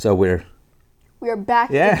So we are back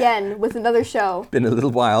again with another show. Been a little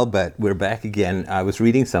while, but we're back again. I was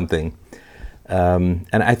reading something, and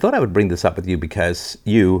I thought I would bring this up with you because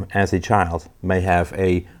you, as a child, may have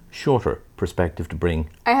a shorter perspective to bring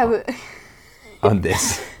on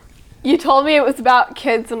this. You told me it was about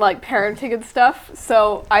kids and like parenting and stuff,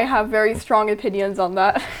 so I have very strong opinions on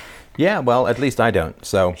that. Yeah, well, at least I don't,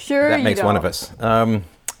 so that makes one of us.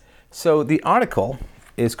 So the article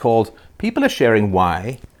is called "People Are Sharing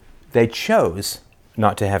Why They Chose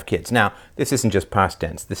Not to Have Kids." Now, this isn't just past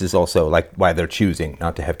tense. This is also like why they're choosing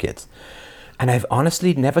not to have kids. And I've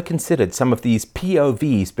honestly never considered some of these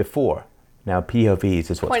POVs before. Now, POVs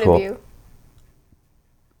is what's called... Point of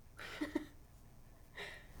view.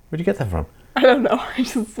 Where'd you get that from? I don't know. I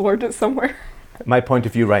just learned it somewhere. My point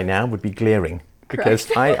of view right now would be glaring.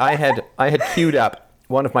 Because I had queued up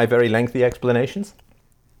one of my very lengthy explanations.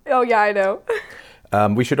 Oh, yeah, I know.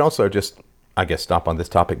 We should also just, I guess, stop on this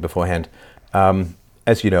topic beforehand.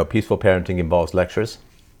 As you know, peaceful parenting involves lectures.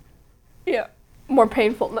 Yeah. More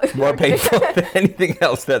painful. More painful than anything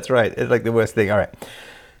else, that's right. It's like the worst thing. All right.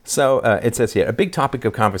 So it says here, a big topic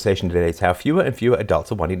of conversation today is how fewer and fewer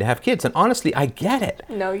adults are wanting to have kids. And honestly, I get it.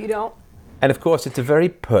 No, you don't. And of course, it's a very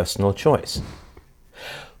personal choice.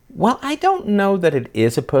 Well, I don't know that it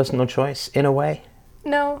is a personal choice in a way.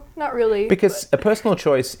 No, not really. Because a personal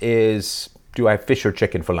choice is, do I have fish or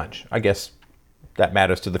chicken for lunch? I guess that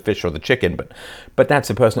matters to the fish or the chicken, but that's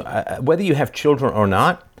a personal... whether you have children or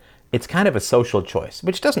not, it's kind of a social choice,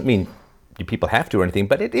 which doesn't mean you people have to or anything,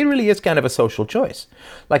 but it really is kind of a social choice.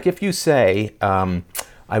 Like if you say,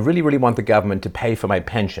 I really, really want the government to pay for my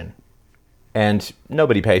pension, and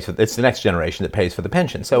nobody pays for it. It's the next generation that pays for the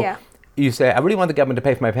pension. So yeah. You say, I really want the government to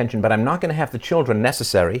pay for my pension, but I'm not going to have the children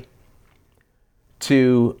necessary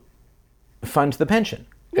to fund the pension.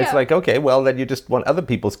 Yeah. It's like, okay, well, then you just want other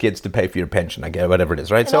people's kids to pay for your pension, I guess, whatever it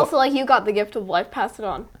is, right? And also, like, you got the gift of life, pass it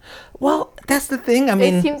on. Well, that's the thing, I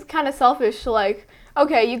mean... It seems kind of selfish to, like,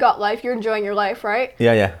 okay, you got life, you're enjoying your life, right?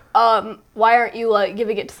 Yeah, yeah. Why aren't you, like,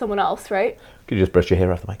 giving it to someone else, right? Could you just brush your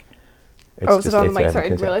hair off the mic? Is it on the mic? Sorry, I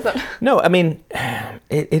didn't realize that. No, I mean,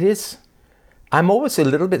 it is... I'm always a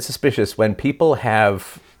little bit suspicious when people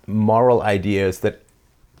have moral ideas that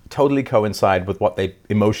totally coincide with what they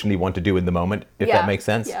emotionally want to do in the moment, if that makes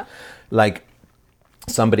sense. Yeah. Like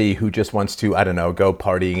somebody who just wants to, I don't know, go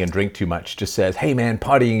partying and drink too much just says, hey man,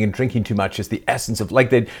 partying and drinking too much is the essence of,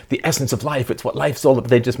 like, the essence of life. It's what life's all about.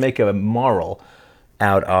 They just make a moral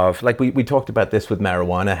out of, like we talked about this with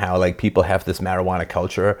marijuana, how like people have this marijuana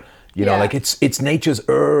culture. You know, like it's nature's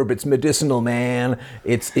herb, it's medicinal, man.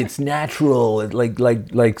 It's natural,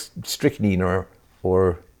 like strychnine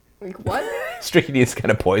or like what? Strychnine is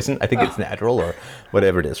kind of poison. I think it's natural or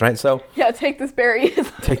whatever it is, right? So yeah, take this berry.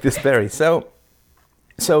 Take this berry. So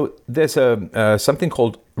there's something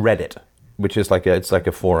called Reddit, which is it's like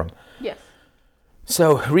a forum. Yes.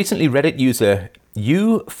 So recently, Reddit user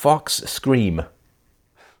Fox Scream.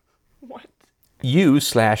 What?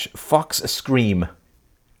 U/Fox Scream.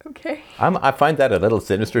 Okay. I find that a little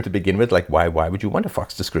sinister to begin with. Like, why would you want a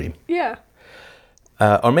fox to scream? Yeah.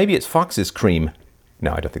 Or maybe it's Fox's Cream.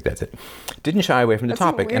 No, I don't think that's it. Didn't shy away from the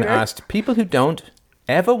topic and asked people who don't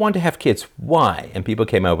ever want to have kids, why? And people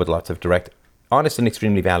came out with lots of direct, honest, and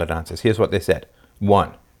extremely valid answers. Here's what they said.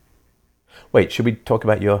 1. Wait, should we talk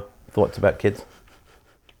about your thoughts about kids?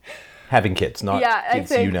 Having kids, not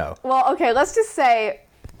kids you know. Well, okay, let's just say,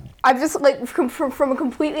 I'm just, like, from a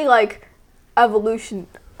completely, like, evolutionary,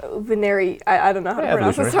 I don't know how to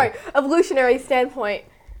pronounce it, sorry, evolutionary standpoint,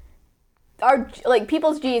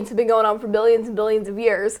 people's genes have been going on for billions and billions of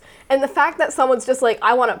years, and the fact that someone's just like,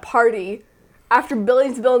 I want to party after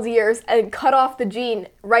billions and billions of years and cut off the gene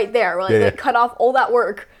right there, like cut off all that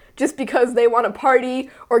work just because they want to party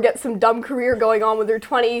or get some dumb career going on when they're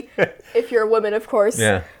 20, if you're a woman, of course.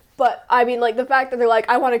 Yeah. But, I mean, like, the fact that they're like,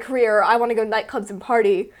 I want a career, I want to go to nightclubs and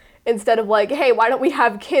party, instead of like, hey, why don't we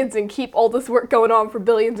have kids and keep all this work going on for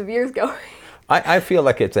billions of years going? I feel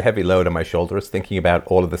like it's a heavy load on my shoulders thinking about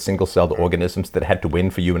all of the single-celled organisms that had to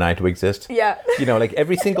win for you and I to exist. Yeah. You know, like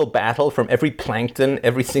every single battle from every plankton,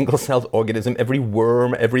 every single-celled organism, every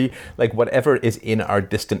worm, every, like, whatever is in our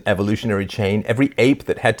distant evolutionary chain, every ape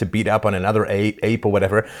that had to beat up on another ape or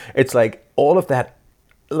whatever. It's like all of that,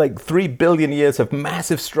 like 3 billion years of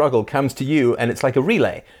massive struggle comes to you, and it's like a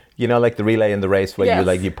relay. You know, like the relay in the race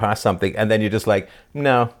where you pass something and then you're just like,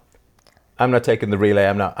 no, I'm not taking the relay.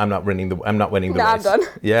 I'm not winning the race. I'm done.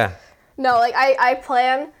 Yeah. No, like I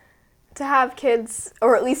plan to have kids,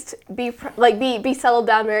 or at least be settled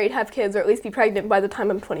down, married, have kids, or at least be pregnant by the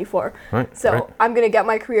time I'm 24. Right. So right. I'm gonna get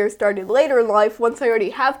my career started later in life once I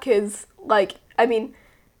already have kids. Like, I mean,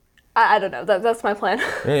 I don't know. That's my plan.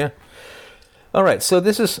 Yeah, yeah. All right. So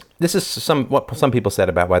this is what some people said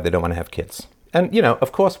about why they don't want to have kids. And,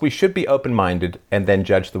 of course, we should be open-minded and then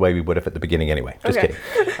judge the way we would have at the beginning anyway. Just kidding.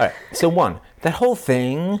 All right. So one, that whole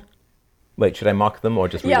thing... Wait, should I mock them or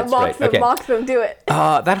just read it straight? Yeah, mock them, do it.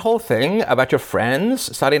 That whole thing about your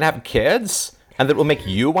friends starting to have kids and that will make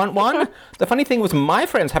you want one. The funny thing was my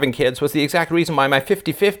friends having kids was the exact reason why my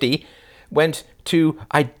 50-50 went to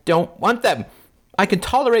I don't want them. I can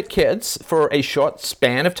tolerate kids for a short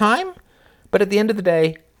span of time, but at the end of the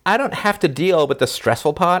day, I don't have to deal with the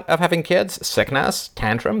stressful part of having kids, sickness,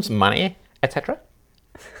 tantrums, money, etc.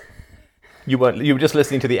 You were just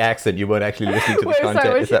listening to the accent. You weren't actually listening to the content.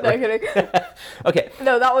 Sorry, is that right? kidding. Okay.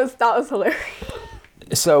 No, that was hilarious.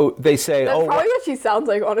 So they say, That's probably what she sounds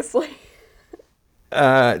like, honestly.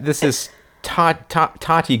 This is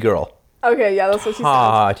Tati girl. Okay, yeah, that's what she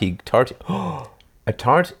sounds. Tart. A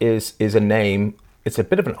tart is a name. It's a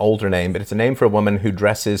bit of an older name, but it's a name for a woman who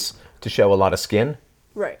dresses to show a lot of skin.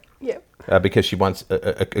 Right. Yeah. Because she wants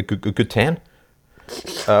a good tan.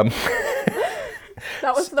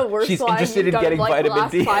 That was the worst She's line interested you've in done getting in, like, vitamin the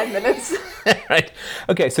last D. 5 minutes. Right.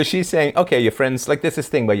 Okay, so she's saying, okay, your friends, like there's this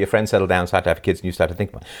thing where your friends settle down, start to have kids, and you start to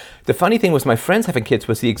think about it. The funny thing was my friends having kids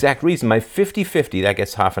was the exact reason. My 50-50, that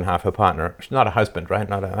gets half and half, her partner, not a husband, right?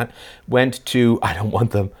 Not a went to, I don't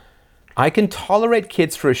want them. I can tolerate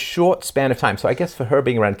kids for a short span of time. So I guess for her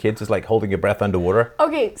being around kids is like holding your breath underwater.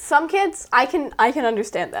 Okay, some kids, I can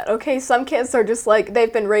understand that. Okay, some kids are just like,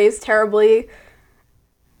 they've been raised terribly.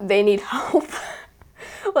 They need help.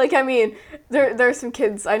 Like, I mean, there's some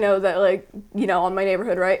kids I know that, like, on my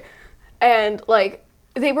neighborhood, right? And, like,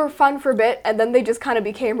 they were fun for a bit, and then they just kind of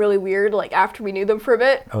became really weird, like, after we knew them for a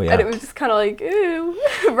bit. Oh, yeah. And it was just kind of like, ew.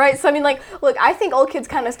 Right? So, I mean, like, look, I think all kids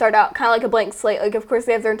kind of start out kind of like a blank slate. Like, of course,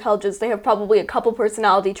 they have their intelligence. They have probably a couple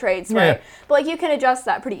personality traits, right? Yeah. But, like, you can adjust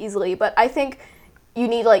that pretty easily. But I think you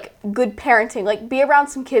need, like, good parenting. Like, be around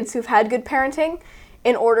some kids who've had good parenting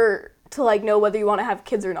in order to, like, know whether you want to have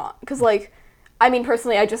kids or not. Because, like... I mean,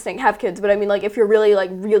 personally, I just think have kids, but I mean, like, if you're really, like,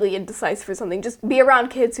 really indecisive for something, just be around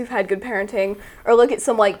kids who've had good parenting, or look at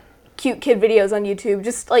some, like, cute kid videos on YouTube,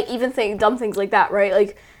 just, like, even think dumb things like that, right?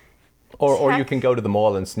 Like, or you can go to the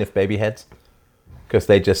mall and sniff baby heads, because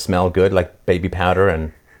they just smell good, like baby powder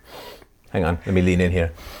and... Hang on, let me lean in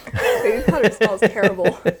here. Baby powder smells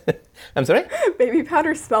terrible. I'm sorry? Baby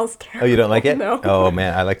powder smells terrible. Oh, you don't like it? No. Oh,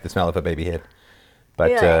 man, I like the smell of a baby head. But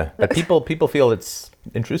Yeah. but people feel it's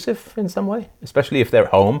intrusive in some way, especially if they're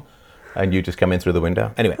home and you just come in through the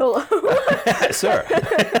window. Anyway, Hello. sir.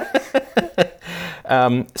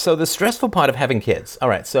 So the stressful part of having kids. All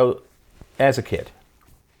right. So as a kid,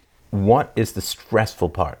 what is the stressful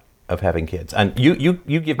part of having kids? And you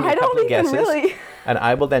give me a couple of guesses, really. and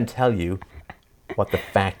I will then tell you what the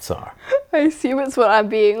facts are. I assume it's when I'm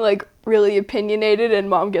being, like, really opinionated and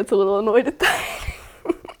Mom gets a little annoyed at that.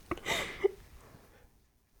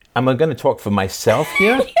 I'm going to talk for myself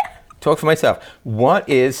here. Yeah. Talk for myself. What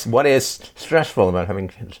is stressful about having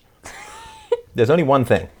kids? There's only one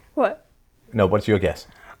thing. What? No, what's your guess?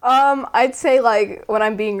 I'd say, like, when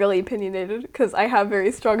I'm being really opinionated, because I have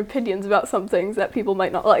very strong opinions about some things that people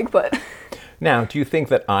might not like, but... Now, do you think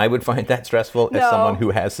that I would find that stressful as someone who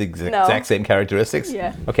has the exact same characteristics?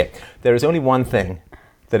 Yeah. Okay, there is only one thing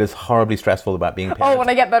that is horribly stressful about being a parent. Oh, when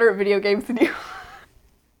I get better at video games than you.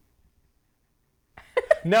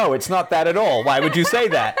 No, it's not that at all. Why would you say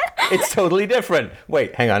that? It's totally different.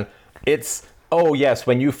 Wait, hang on. It's, oh yes,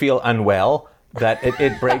 when you feel unwell, that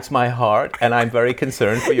it breaks my heart, and I'm very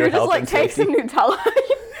concerned for your health and safety. Take some Nutella.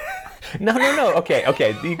 No. Okay.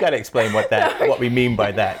 You got to explain what we mean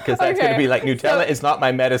by that, because that's going to be like, Nutella is not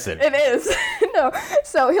my medicine. It is. No.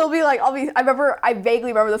 So he'll be like, I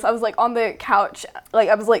vaguely remember this. I was like on the couch, like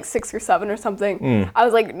I was like 6 or 7 or something. I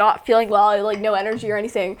was like not feeling well, I like no energy or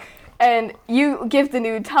anything. And you give the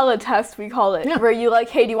Nutella test, we call it, where you like,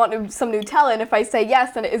 hey, do you want some Nutella? And if I say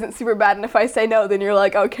yes, then it isn't super bad. And if I say no, then you're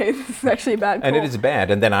like, okay, this is actually bad. And it is bad.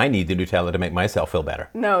 And then I need the Nutella to make myself feel better.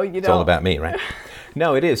 No, you don't. It's all about me, right?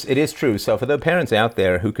 No, it is. It is true. So for the parents out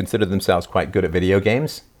there who consider themselves quite good at video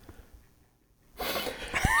games.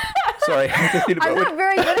 Sorry. I'm not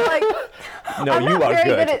very good at like... No, I'm you not are very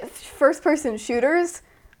good. good at first-person shooters.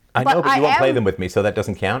 I know, but you won't play them with me, so that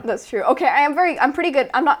doesn't count. That's true. Okay, I'm pretty good.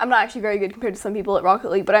 I'm not actually very good compared to some people at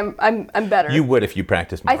Rocket League, but I'm better. You would if you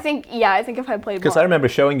practiced more. I think if I played more. Because I remember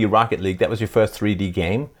showing you Rocket League. That was your first 3D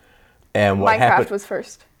game. And what Minecraft happened was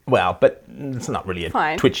first. Well, but it's not really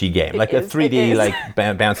a twitchy game. Like a 3D like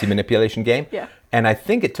bouncy manipulation game. Yeah. And I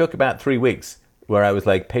think it took about 3 weeks where I was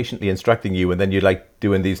like patiently instructing you, and then you're like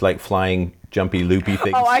doing these like flying jumpy, loopy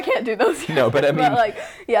things. Oh, I can't do those. No, but I mean... like,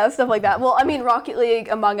 yeah, stuff like that. Well, I mean, Rocket League,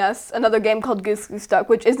 Among Us, another game called Goose Goose Duck,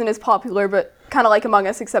 which isn't as popular, but kind of like Among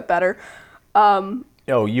Us, except better.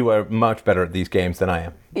 Oh, you are much better at these games than I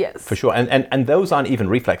am. Yes. For sure. And those aren't even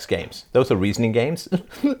reflex games. Those are reasoning games.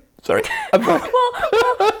 Sorry. well, Goose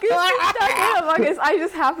Goose Duck and Among Us, I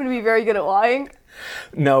just happen to be very good at lying.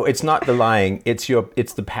 No, it's not the lying. It's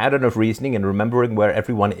the pattern of reasoning and remembering where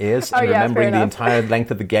everyone is and remembering the entire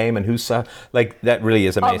length of the game and who's like that really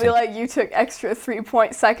is amazing. I'll be like, you took extra 3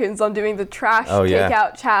 seconds on doing the trash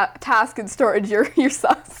takeout task and storage your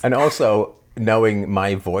sus. And also knowing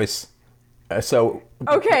my voice.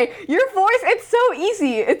 Okay, your voice, it's so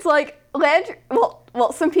easy. It's like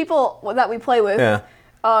well, some people that we play with,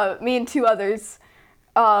 me and two others,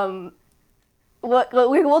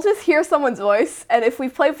 we'll just hear someone's voice, and if we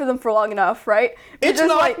play for them for long enough, right? It's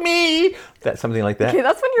not like, me! That's something like that. Okay,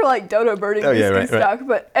 that's when you're like dodo birding stuck.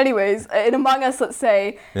 But anyways, in Among Us, let's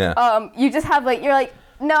say, you just have you're like,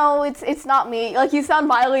 no, it's not me. Like you sound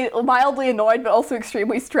mildly annoyed, but also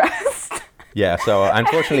extremely stressed. Yeah, so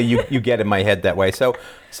unfortunately you get in my head that way. So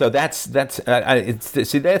that's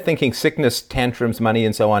see, they're thinking sickness, tantrums, money,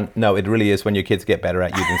 and so on. No, it really is when your kids get better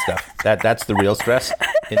at using stuff. That's the real stress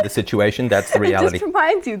in the situation. That's the reality. It just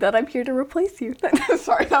reminds you that I'm here to replace you.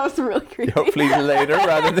 Sorry, that was really creepy. Hopefully later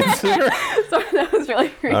rather than sooner. Sorry, that was really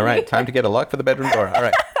creepy. All right, time to get a lock for the bedroom door. All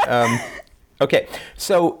right. Okay,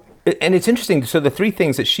 so, and it's interesting. So the three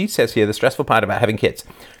things that she says here, the stressful part about having kids.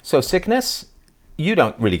 So sickness, you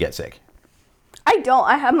don't really get sick. I don't.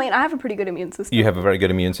 I have a pretty good immune system. You have a very good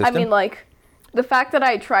immune system? I mean, the fact that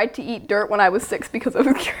I tried to eat dirt when I was 6 because I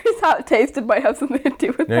was curious how it tasted might have something to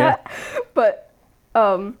do with that. But,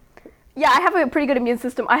 yeah, I have a pretty good immune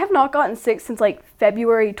system. I have not gotten sick since,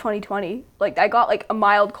 February 2020. I got, a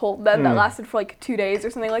mild cold then that lasted for, 2 days or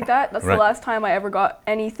something like that. That's the last time I ever got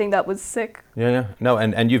anything that was sick. Yeah. No,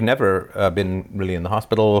 and you've never been really in the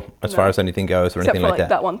hospital as far as anything goes or anything like that? Except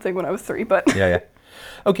for, that one thing when I was 3, but... Yeah.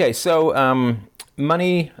 Okay, so,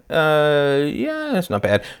 money, it's not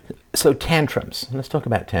bad. So tantrums. Let's talk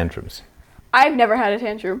about tantrums. I've never had a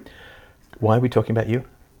tantrum. Why are we talking about you?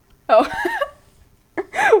 Oh.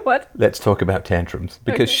 What? Let's talk about tantrums.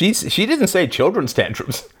 Because she didn't say children's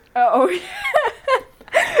tantrums. Oh.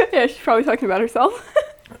 Yeah, she's probably talking about herself.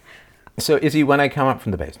 So, Izzy, when I come up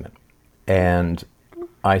from the basement and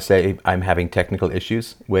I say I'm having technical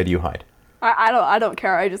issues, where do you hide? I don't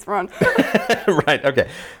care. I just run. Right. Okay.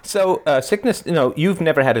 So sickness. You've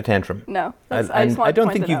never had a tantrum. No. I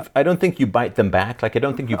don't think you bite them back. I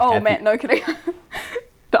don't think you've. Oh man, no kidding.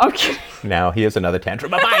 No, I'm kidding. Now here's another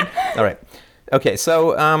tantrum of mine. All right. Okay.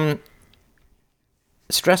 So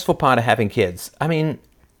stressful part of having kids. I mean,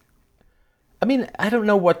 I don't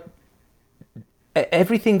know what.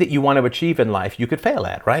 Everything that you want to achieve in life, you could fail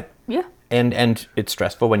at, right? Yeah. And it's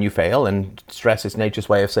stressful when you fail, and stress is nature's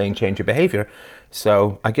way of saying change your behavior.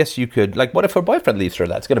 So I guess you could, what if her boyfriend leaves her?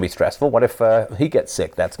 That's going to be stressful. What if he gets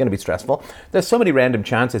sick? That's going to be stressful. There's so many random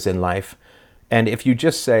chances in life. And if you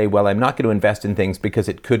just say, well, I'm not going to invest in things because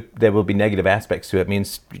there will be negative aspects to it,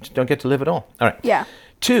 means you just don't get to live at all. All right. Yeah.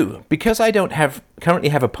 2, because I don't currently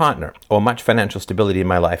have a partner or much financial stability in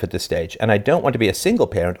my life at this stage, and I don't want to be a single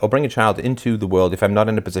parent or bring a child into the world if I'm not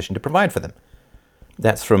in a position to provide for them.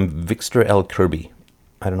 That's from Victor L. Kirby.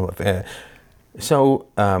 I don't know if... So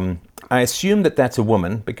I assume that's a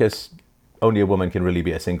woman, because only a woman can really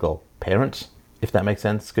be a single parent, if that makes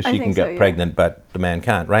sense, because she can get pregnant, but the man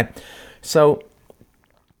can't, right? So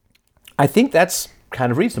I think that's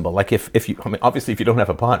kind of reasonable. If you, obviously, if you don't have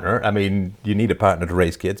a partner, you need a partner to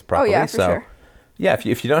raise kids properly. Oh, yeah, for sure. Yeah,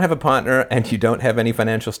 if you don't have a partner and you don't have any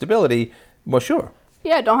financial stability, well, sure.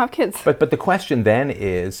 Yeah, don't have kids. But the question then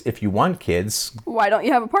is, if you want kids... Why don't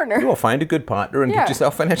you have a partner? You will find a good partner and get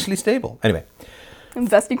yourself financially stable. Anyway.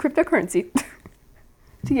 Invest in cryptocurrency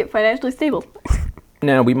to get financially stable.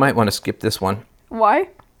 Now, we might want to skip this one. Why?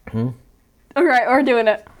 All right, we're doing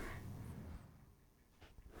it.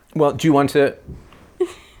 Well, do you want to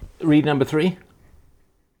read number 3?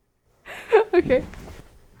 Okay.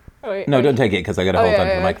 Oh, wait, no, don't take it, because I got to hold on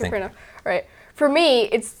to the mic thing. Fair enough. All right. For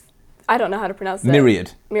me, I don't know how to pronounce that.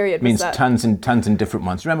 Myriad. Myriad means tons and different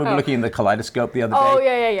ones. Remember we were looking in the kaleidoscope the other day? Oh,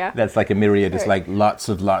 yeah. That's like a myriad. It's like lots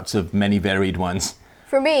of many varied ones.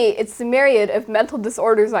 For me, it's the myriad of mental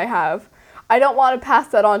disorders I have. I don't want to pass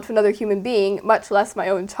that on to another human being, much less my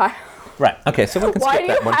own child. Right. Okay, so we can skip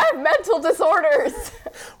that one. Why do you have mental disorders?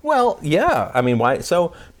 Well, yeah. Why?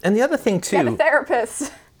 So, and the other thing too... Get a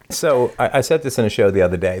therapist. So, I said this in a show the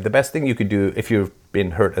other day. The best thing you could do if you've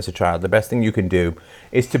been hurt as a child, the best thing you can do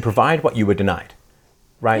is to provide what you were denied.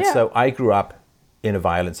 Right? Yeah. So, I grew up in a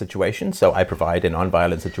violent situation, so I provide a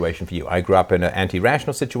non-violent situation for you. I grew up in an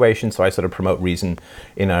anti-rational situation, so I sort of promote reason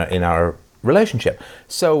in our relationship.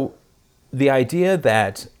 So the idea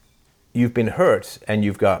that you've been hurt and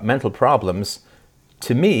you've got mental problems,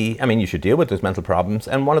 to me, I mean, you should deal with those mental problems,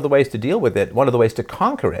 and one of the ways to deal with it, one of the ways to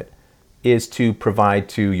conquer it, is to provide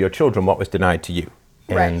to your children what was denied to you.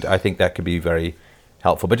 And I think that could be very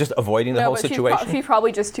helpful. But just avoiding the whole situation. She's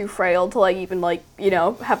probably just too frail to like even like, you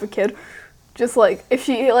know, have a kid. Just like if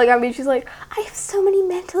she like, I mean, she's like, I have so many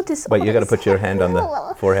mental disorders. Wait, you got to put your hand on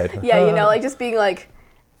the forehead. Yeah, you know, like just being like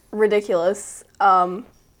ridiculous. I'm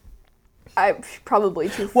probably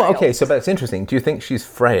too frail. Well, okay, so that's interesting. Do you think she's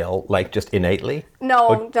frail, like just innately?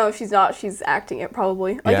 No, she's not. She's acting it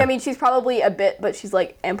probably. Like, I mean, she's probably a bit, but she's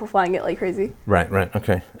like amplifying it like crazy. Right,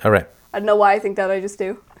 okay, all right. I don't know why I think that, I just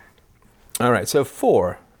do. All right, so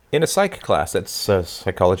 4. In a psych class, that's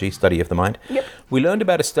psychology, study of the mind, we learned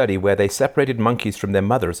about a study where they separated monkeys from their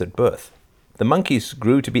mothers at birth. The monkeys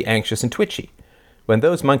grew to be anxious and twitchy. When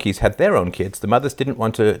those monkeys had their own kids, the mothers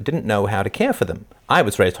didn't know how to care for them. I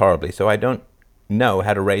was raised horribly, so I don't know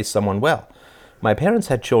how to raise someone well. My parents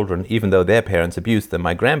had children, even though their parents abused them.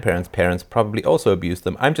 My grandparents' parents probably also abused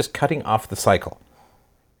them. I'm just cutting off the cycle.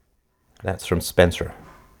 That's from Spencer,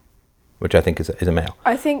 which I think is a male.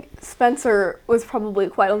 I think Spencer was probably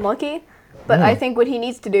quite unlucky, but I think what he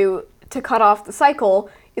needs to do to cut off the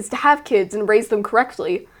cycle is to have kids and raise them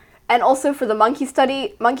correctly. And also for the monkey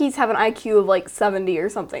study, monkeys have an IQ of like 70 or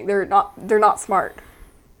something. They're not smart.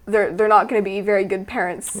 They're not going to be very good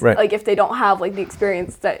parents. Right. Like if they don't have like the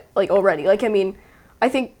experience that like already. Like I mean, I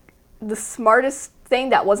think the smartest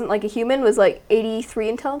thing that wasn't like a human was like 83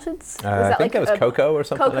 intelligence. I think that was Coco or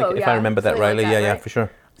something. Coco, if I remember that rightly. Like that, yeah, right? For sure.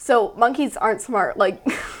 So monkeys aren't smart. Like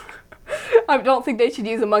I don't think they should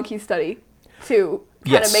use a monkey study to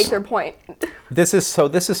kind of make their point. This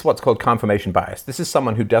is what's called confirmation bias. This is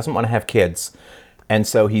someone who doesn't want to have kids, and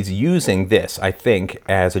so he's using this, I think,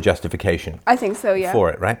 as a justification. I think so, yeah. For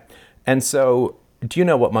it, right? And so, do you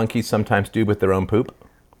know what monkeys sometimes do with their own poop?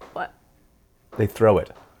 What? They throw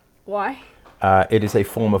it. Why? It is a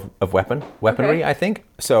form of weaponry, okay. I think.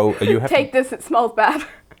 So you have Take this, it smells bad.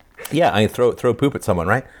 Yeah, I throw poop at someone,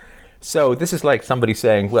 right? So this is like somebody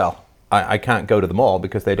saying, well, I can't go to the mall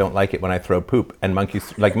because they don't like it when I throw poop. And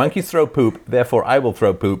monkeys throw poop, therefore I will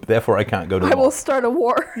throw poop, therefore I can't go to the mall. I will start a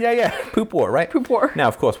war. Yeah. Poop war, right? Poop war. Now,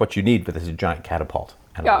 of course, what you need for this is a giant catapult.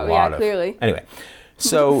 And clearly. Anyway,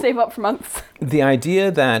 so... Save up for months. The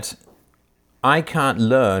idea that I can't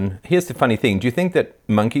learn... Here's the funny thing. Do you think that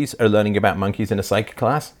monkeys are learning about monkeys in a psych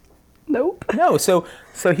class? Nope. No, so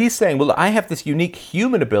he's saying, well, I have this unique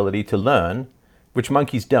human ability to learn, which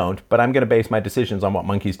monkeys don't, but I'm going to base my decisions on what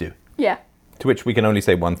monkeys do. Yeah. To which we can only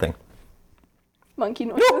say one thing. Monkey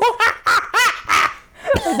noises. I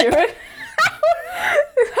do it.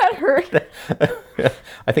 That hurt.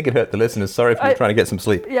 I think it hurt the listeners. Sorry if you're trying to get some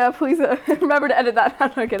sleep. Yeah, please remember to edit that.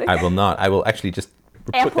 I'm not kidding. I will not. I will actually just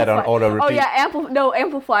put that on auto repeat. Oh yeah,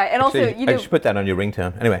 amplify. And actually, also, I should put that on your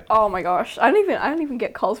ringtone. Anyway. Oh my gosh, I don't even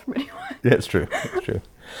get calls from anyone. Yeah, it's true. It's true.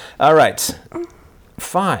 All right.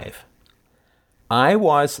 5. I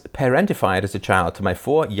was parentified as a child to my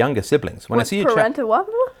 4 younger siblings. When I see a child, what?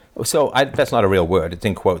 So that's not a real word. It's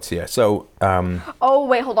in quotes here. So. Oh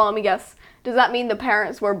wait, hold on. Let me guess. Does that mean the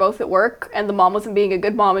parents were both at work and the mom wasn't being a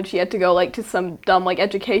good mom and she had to go like to some dumb like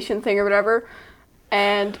education thing or whatever,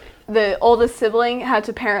 and the oldest sibling had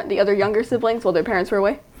to parent the other younger siblings while their parents were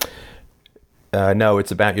away? No,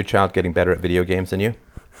 it's about your child getting better at video games than you.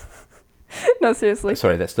 No, seriously.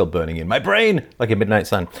 Sorry, that's still burning in my brain like a midnight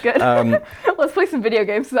sun. Good. Let's play some video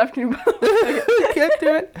games this afternoon. Can't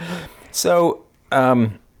do it. So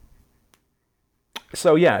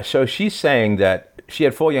she's saying that she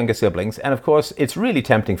had 4 younger siblings, and of course, it's really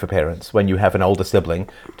tempting for parents when you have an older sibling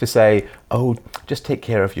to say, "Oh, just take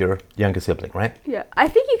care of your younger sibling," right? Yeah, I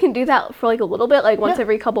think you can do that for like a little bit, like once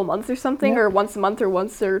every couple months or something, or once a month, or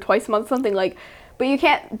once or twice a month, something like. But you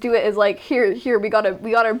can't do it as like here we got our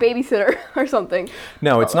babysitter or something.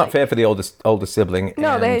 No, it's not fair for the older sibling.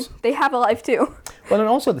 No, they have a life too. Well, and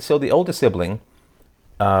also the older sibling.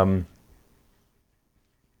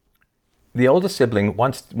 The older sibling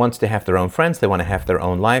wants to have their own friends. They want to have their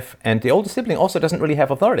own life, and the older sibling also doesn't really have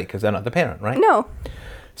authority because they're not the parent, right? No.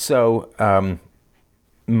 So,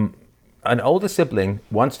 an older sibling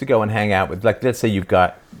wants to go and hang out with, like, let's say you've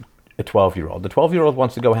got a 12-year-old. The 12-year-old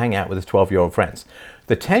wants to go hang out with his 12-year-old friends.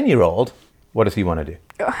 The 10-year-old, what does he want to do?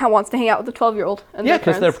 Wants to hang out with the 12-year-old. Yeah,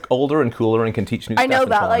 because they're older and cooler and can teach new stuff. I know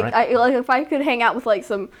that. Like, right? If I could hang out with like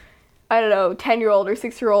some, I don't know, 10-year-old or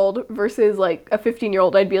 6-year-old versus like a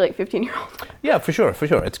 15-year-old, I'd be like 15-year-old. Yeah, for sure.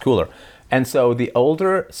 It's cooler. And so the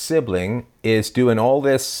older sibling is doing all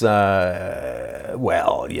this, I don't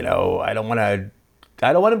want him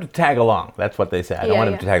to tag along. That's what they say. I don't want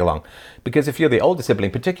him to tag along. Because if you're the older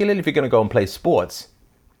sibling, particularly if you're going to go and play sports,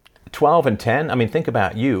 12 and 10, I mean, think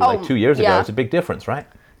about you, 2 years ago, it's a big difference, right?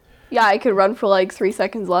 Yeah, I could run for like 3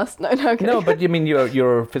 seconds less. No, but you mean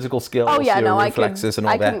your physical skills, your reflexes and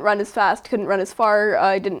all that? I couldn't run as fast, couldn't run as far.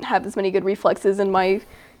 I didn't have as many good reflexes, and my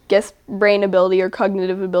brain ability or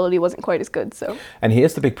cognitive ability wasn't quite as good. So. And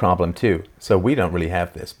here's the big problem too. So we don't really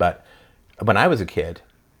have this, but when I was a kid,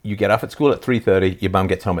 you get off at school at 3:30, your mum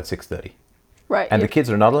gets home at 6:30. Right. And the kids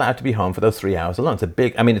are not allowed to be home for those 3 hours alone.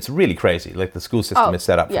 It's really crazy. Like the school system is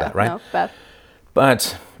set up for that, right? No, bad.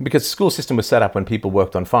 But because the school system was set up when people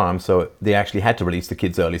worked on farms, so they actually had to release the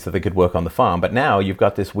kids early so they could work on the farm. But now you've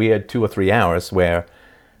got this weird 2 or 3 hours where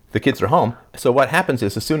the kids are home. So what happens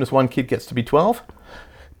is as soon as one kid gets to be 12,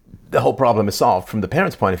 the whole problem is solved from the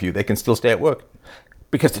parents' point of view. They can still stay at work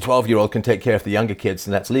because the 12-year-old can take care of the younger kids,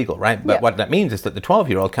 and that's legal, right? But what that means is that the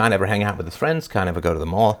 12-year-old can't ever hang out with his friends, can't ever go to the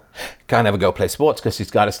mall, can't ever go play sports because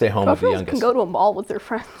he's got to stay home with the youngest. Can go to a mall with their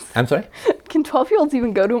friends. I'm sorry? Can 12-year-olds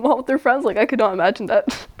even go to a mall with their friends? Like, I could not imagine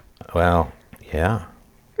that. Well, yeah.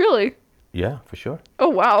 Really? Yeah, for sure. Oh,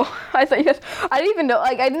 wow. I thought I didn't even know,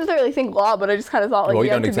 I didn't really think law, but I just kind of thought, well, you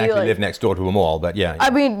don't exactly live next door to a mall, but yeah. I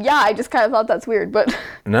mean, yeah, I just kind of thought that's weird, but.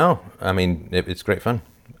 No, I mean, it's great fun.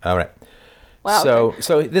 All right. Wow.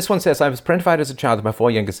 So this one says, I was parentified as a child of my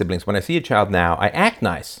 4 younger siblings. When I see a child now, I act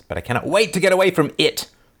nice, but I cannot wait to get away from it.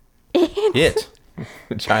 It.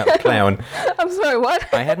 The child clown. I'm sorry,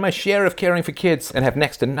 what? I had my share of caring for kids and have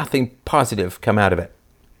next to nothing positive come out of it.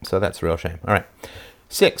 So that's a real shame. All right.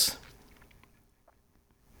 6.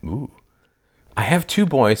 Ooh. I have 2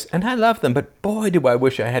 boys and I love them, but boy, do I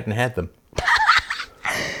wish I hadn't had them.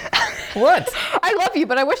 What? I love you,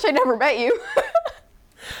 but I wish I never met you.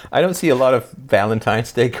 I don't see a lot of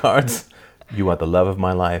Valentine's Day cards. You are the love of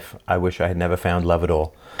my life. I wish I had never found love at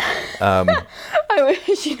all. I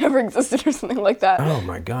wish you never existed or something like that. Oh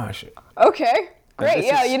my gosh. Okay. Great.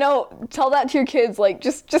 Yeah, tell that to your kids. Like,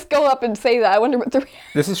 just go up and say that. I wonder what the.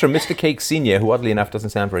 This is from Mr. Cake Senior, who oddly enough doesn't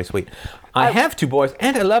sound very sweet. I have 2 boys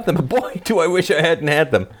and I love them, but boy, do I wish I hadn't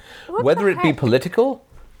had them. Whether it be political,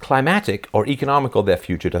 climatic, or economical, their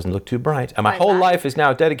future doesn't look too bright. And my whole life is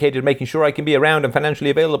now dedicated to making sure I can be around and financially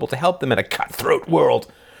available to help them in a cutthroat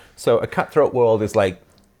world. So a cutthroat world is like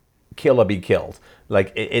kill or be killed.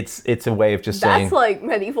 Like it's a way of just saying. That's like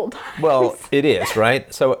medieval times. Well, it is,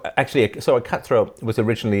 right? So actually, a cutthroat was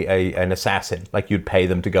originally an assassin. Like you'd pay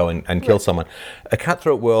them to go and kill someone. A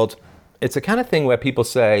cutthroat world. It's a kind of thing where people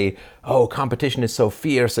say, "Oh, competition is so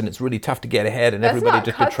fierce and it's really tough to get ahead, and everybody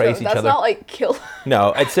just betrays each other." That's not like kill.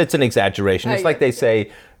 No, it's an exaggeration. It's like they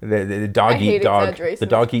say the dog eat dog, the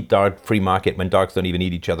dog eat dog free market when dogs don't even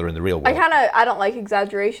eat each other in the real world. I don't like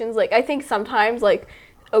exaggerations. Like I think sometimes like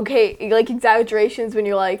exaggerations when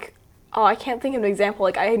you're like, oh, I can't think of an example.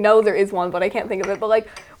 Like I know there is one, but I can't think of it. But like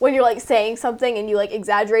when you're like saying something and you like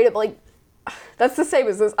exaggerate it, but like. That's the same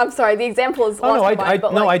as this. I'm sorry, the example is lost in mind,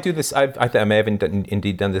 but I do this. I may have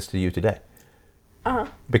indeed done this to you today.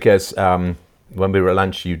 Because when we were at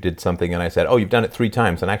lunch, you did something, and I said, "Oh, you've done it 3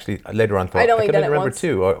 times," and actually later on, I'd only done it remember once.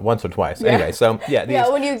 2 or once or twice. Yeah. Anyway, so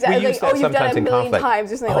when you you've done it a million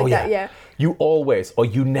times or something that. Yeah. You always or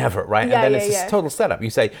you never, right? Yeah, and then it's this total setup. You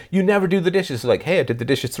say you never do the dishes. It's like, hey, I did the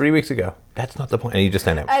dishes 3 weeks ago. That's not the point, and you just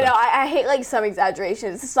end up. I know. I hate like some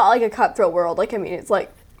exaggerations. It's not like a cutthroat world. Like I mean, it's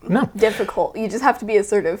like. No. Difficult. You just have to be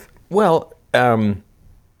assertive. Well,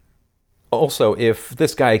 also, if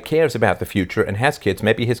this guy cares about the future and has kids,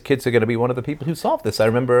 maybe his kids are going to be one of the people who solve this. I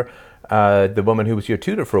remember the woman who was your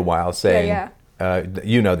tutor for a while saying,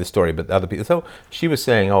 you know the story, but other people. So she was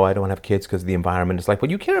saying, oh, I don't want to have kids because of the environment. It's like, well,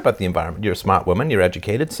 you care about the environment. You're a smart woman. You're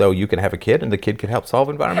educated, so you can have a kid, and the kid could help solve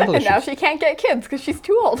environmental issues. And now she can't get kids because she's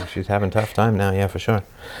too old. She's having a tough time now, yeah, for sure.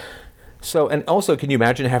 So, and also, can you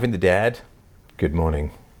imagine having the dad? Good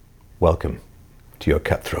morning. Welcome to your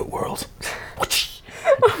cutthroat world. What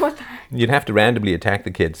the heck? You'd have to randomly attack the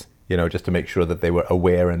kids, just to make sure that they were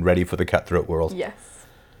aware and ready for the cutthroat world. Yes.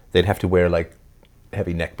 They'd have to wear, like,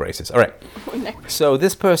 heavy neck braces. All right. So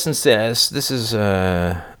this person says, this is,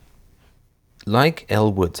 like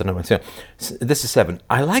Elle Woods. I don't know. This is 7.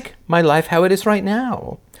 I like my life how it is right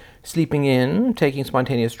now. Sleeping in, taking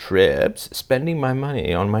spontaneous trips, spending my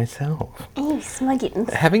money on myself. Oh,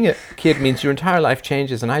 smuggins. Having a kid means your entire life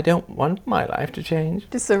changes, and I don't want my life to change.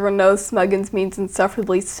 Just so everyone knows, smuggins means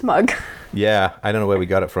insufferably smug. Yeah, I don't know where we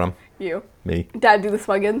got it from. You. Me. Dad, do the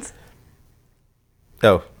smuggins.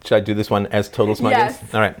 Oh, should I do this one as total smuggins?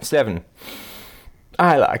 Yes. All right, 7.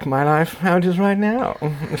 I like my life how it is right now.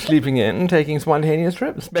 Sleeping in, taking spontaneous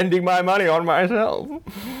trips, spending my money on myself.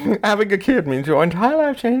 Having a kid means your entire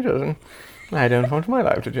life changes, and I don't want my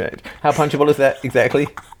life to change. How punchable is that exactly?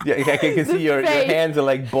 Yeah, I can see your hands are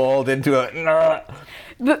like balled into a...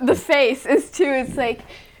 The face is too, it's like,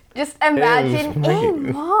 just imagine, oh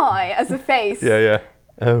my, as a face. Yeah.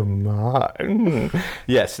 Oh my.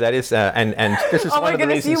 Yes, that is, and this is one of the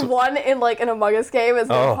reasons... Oh my goodness, you won in like an Among Us game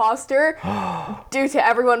as an imposter due to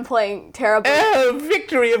everyone playing terribly. Oh,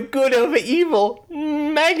 victory of good over evil.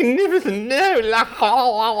 Magnificent.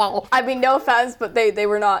 No. I mean, no offense, but they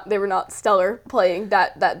were not stellar playing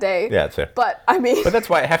that day. Yeah, that's fair. But I mean... But that's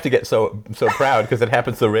why I have to get so proud, because it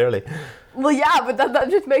happens so rarely. Well, yeah, but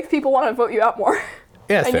that just makes people want to vote you out more.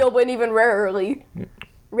 Yeah, and you'll win even rarely.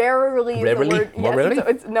 Rarely is a word. More rarely?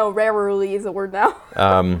 Rarely is a word now.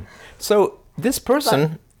 So this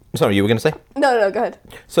person... Sorry, you were going to say? No, go ahead.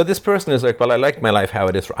 So this person is like, well, I like my life how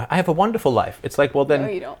it is. I have a wonderful life. It's like, well, then... No,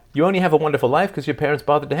 you don't. You only have a wonderful life because your parents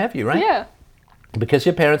bothered to have you, right? Yeah. Because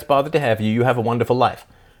your parents bothered to have you, you have a wonderful life.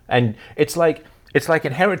 And it's like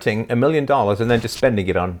inheriting $1 million and then just spending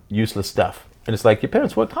it on useless stuff. And it's like, your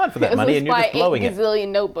parents worked hard for that money and you're just blowing it. 8 gazillion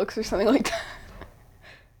notebooks or something like that.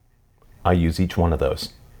 I use each one of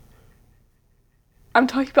those. I'm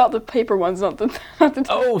talking about the paper ones, not the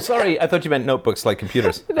Oh, sorry. I thought you meant notebooks like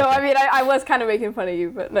computers. No, okay. I mean, I was kind of making fun of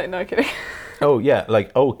you, but no kidding. Oh, yeah.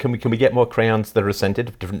 Like, can we get more crayons that are scented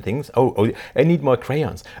of different things? Oh, I need more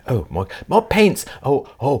crayons. Oh, more paints.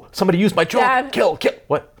 Oh, somebody used my chalk. Dad, Kill.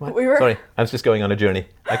 What? Sorry. I was just going on a journey.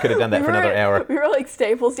 I could have done that for another hour. We were like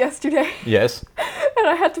Staples yesterday. Yes. And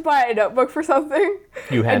I had to buy a notebook for something.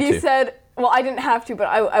 You had to. And you said... Well, I didn't have to, but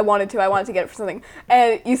I wanted to. I wanted to get it for something.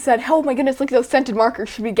 And you said, oh my goodness, look at those scented markers.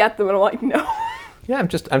 Should we get them? And I'm like, no. Yeah,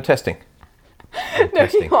 I'm testing. No,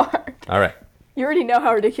 you are. All right. You already know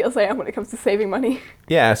how ridiculous I am when it comes to saving money.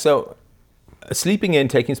 Yeah, so sleeping in,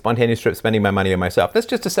 taking spontaneous trips, spending my money on myself, that's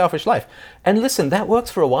just a selfish life. And listen, that works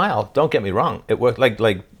for a while. Don't get me wrong. It works like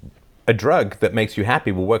a drug that makes you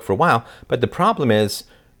happy will work for a while. But the problem is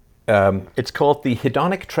it's called the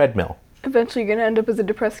hedonic treadmill. Eventually you're going to end up as a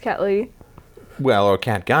depressed cat lady. Well, or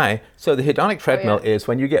cat guy. So the hedonic treadmill is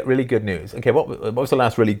when you get really good news. Okay, what was the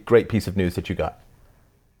last really great piece of news that you got?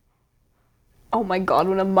 Oh my God,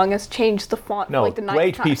 when Among Us changed the font for like the ninth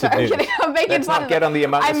great time. Piece of news. I'm making Let's fun not of get them. on the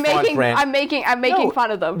Among Us font rant. I'm making fun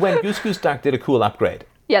of them. When Goose Goose Duck did a cool upgrade.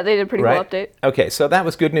 Yeah, they did a pretty cool update. Okay, so that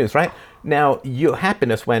was good news, right? Now, your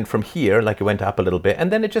happiness went from here, like it went up a little bit,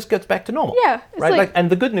 and then it just gets back to normal. Yeah. It's right? And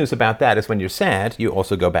the good news about that is when you're sad, you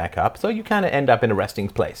also go back up, so you kind of end up in a resting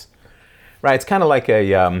place. Right? It's kind of like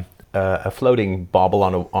a floating bauble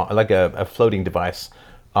on a floating device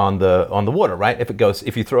on the water, right?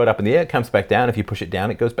 If you throw it up in the air, it comes back down. If you push it down,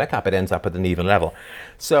 it goes back up. It ends up at an even level.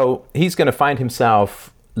 So he's going to find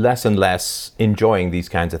himself less and less enjoying these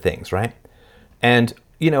kinds of things, right? And,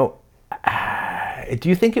 do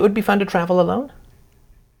you think it would be fun to travel alone?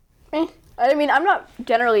 I mean, I'm not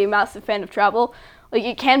generally a massive fan of travel. Like,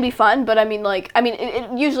 it can be fun, but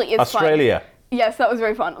it usually is Australia. fun. Yes, that was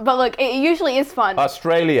very fun. But, it usually is fun.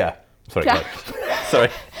 Australia. Sorry, Sorry.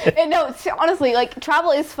 No, honestly,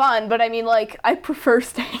 travel is fun, but I prefer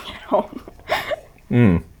staying at home.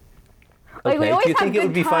 Okay. We always Do you think it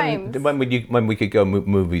would be times. fun when we could go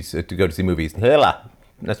to go to see movies?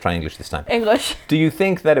 Let's try English this time. English. Do you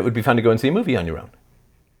think that it would be fun to go and see a movie on your own?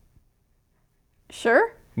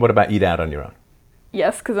 Sure. What about eat out on your own?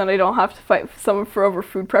 Yes, because then I don't have to fight someone for over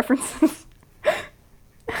food preferences.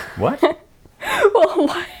 What? Well,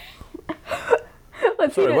 why?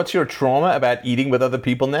 Sorry, what's your trauma about eating with other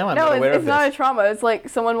people now? I'm not aware of this. No, it's not a trauma. It's like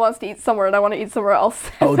someone wants to eat somewhere and I want to eat somewhere else.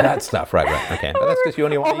 Oh, that stuff. Right. Okay. But that's because you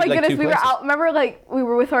only want to eat like two places. We were out. Remember, we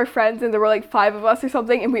were with our friends and there were 5 of us or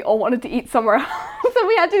something and we all wanted to eat somewhere else. So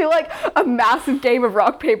we had to do a massive game of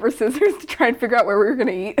rock, paper, scissors to try and figure out where we were going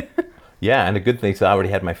to eat. Yeah, and the good thing is I already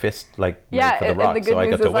had my fist made for the rock, and the good so I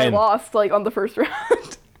news got to is win. I lost on the first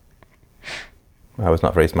round. I was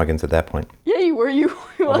not very smuggins at that point. Yeah, you were.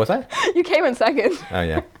 Was I? You came in second. Oh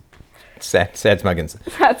yeah. Sad smuggins.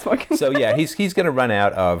 Sad smuggins. So yeah, he's going to run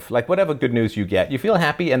out of whatever good news you get. You feel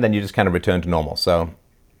happy, and then you just kind of return to normal. So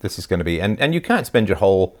this is going to be, and you can't spend your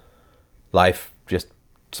whole life just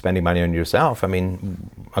spending money on yourself. I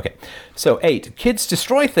mean, okay. So 8, kids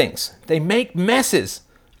destroy things. They make messes.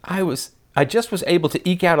 I just was able to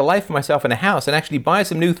eke out a life for myself in a house and actually buy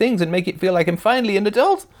some new things and make it feel like I'm finally an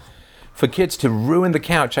adult. For kids to ruin the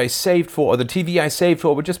couch I saved for or the TV I saved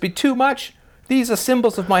for would just be too much. These are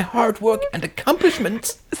symbols of my hard work and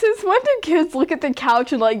accomplishments. Since when do kids look at the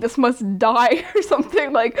couch and this must die or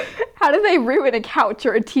something? How do they ruin a couch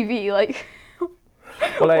or a TV?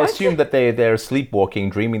 Well, I assume that they're sleepwalking,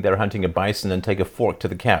 dreaming they're hunting a bison and take a fork to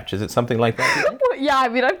the couch. Is it something like that? Well, yeah, I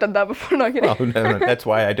mean, I've done that before. Not kidding. Oh, no, that's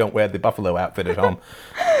why I don't wear the buffalo outfit at home.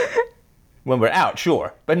 When we're out,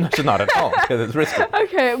 sure, but not at home because it's risky.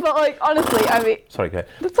 Okay, but like honestly, I mean, Sorry, go ahead.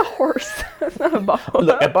 that's a horse. That's not a buffalo.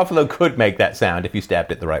 Look, a buffalo could make that sound if you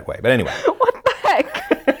stabbed it the right way. But anyway, What the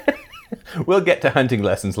heck? we'll get to hunting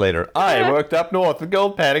lessons later. I worked up north with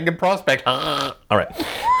gold panning and prospect. All right.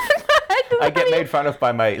 I get made fun of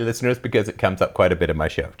by my listeners because it comes up quite a bit in my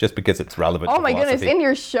show, just because it's relevant Oh to my goodness, philosophy. in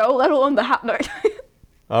your show, let alone the hat. No.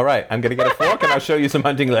 All right, I'm going to get a fork and I'll show you some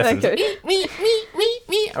hunting lessons. Okay.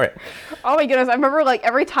 All right. Oh my goodness, I remember like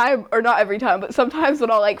every time, or not every time, but sometimes when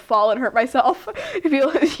I'll like fall and hurt myself,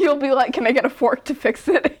 you'll be like, can I get a fork to fix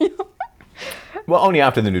it? Well, only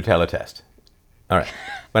after the Nutella test. All right.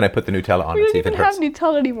 When I put the Nutella on We and don't see if even it hurts. have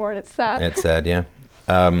Nutella anymore, and it's sad. It's sad, yeah.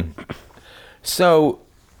 So,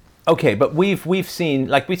 okay, but we've seen,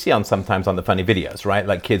 like we see sometimes on the funny videos, right?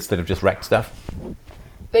 Like kids that have just wrecked stuff.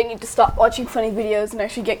 They need to stop watching funny videos and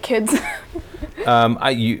actually get kids.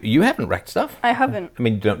 You haven't wrecked stuff. I haven't. I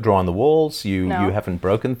mean, you don't draw on the walls. You No. haven't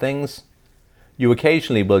broken things. You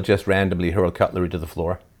occasionally will just randomly hurl cutlery to the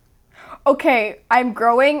floor. Okay, I'm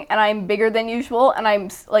growing and I'm bigger than usual, and I'm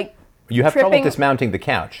like You have trouble tripping. dismounting the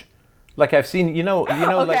couch. Like I've seen, Okay, like,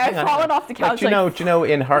 I've hang on. fallen off the couch, Like, do you know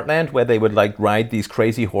in Heartland where they would like ride these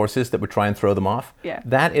crazy horses that would try and throw them off? Yeah.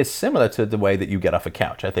 That is similar to the way that you get off a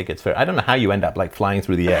couch. I think it's fair. I don't know how you end up like flying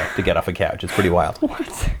through the air to get off a couch. It's pretty wild.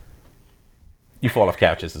 What? You fall off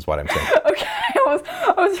couches is what I'm saying. Okay,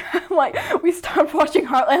 I was like, we stopped watching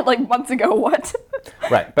Heartland like months ago. What?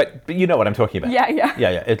 Right, but you know what I'm talking about. Yeah.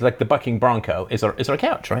 Yeah. It's like the bucking bronco is our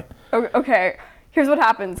couch, right? Okay, here's what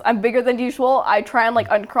happens. I'm bigger than usual. I try and like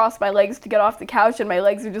uncross my legs to get off the couch, and my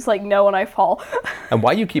legs are just like no, and I fall. And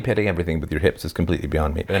why you keep hitting everything with your hips is completely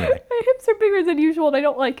beyond me. But anyway. My hips are bigger than usual, and I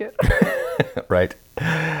don't like it. Right.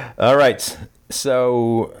 All right.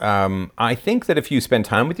 So I think that if you spend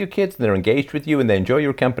time with your kids and they're engaged with you and they enjoy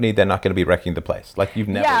your company, they're not going to be wrecking the place. Like you've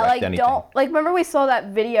never wrecked like anything. don't like. Remember we saw that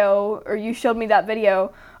video, or you showed me that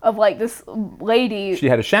video of like this lady. She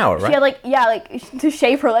had a shower, right? She had like to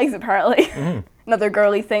shave her legs apparently. Another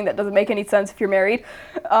girly thing that doesn't make any sense if you're married.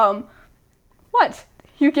 What?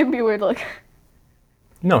 You give me a weird look.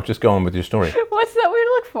 No, just go on with your story. What's that weird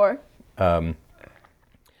look for?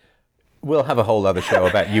 We'll have a whole other show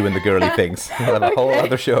about you and the girly things. We'll have a whole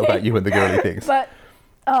other show about you and the girly things. But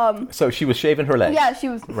So she was shaving her legs. yeah, she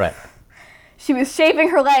was Right. shaving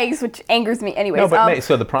her legs, which angers me anyways. No, but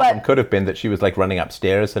so the problem but- could have been that she was like running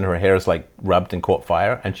upstairs and her hair's like rubbed and caught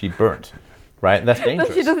fire and she burnt. Right? That's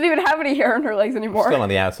dangerous. She doesn't even have any hair on her legs anymore. Still on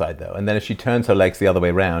the outside though. And then if she turns her legs the other way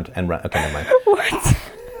around and okay, never mind. What?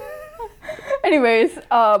 Anyways,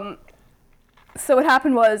 so what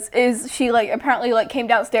happened is she like apparently like came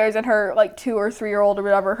downstairs and her like 2 or 3 year old or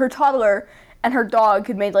whatever, her toddler and her dog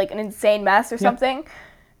had made like an insane mess or something.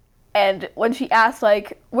 And when she asked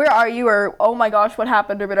like, where are you, or oh my gosh, what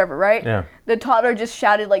happened or whatever, right? Yeah. The toddler just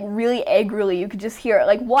shouted like really angrily. You could just hear it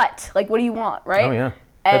like, what? Like, what do you want, right? Oh yeah.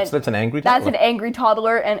 And That's an angry toddler. That's an angry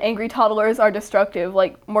toddler, and angry toddlers are destructive,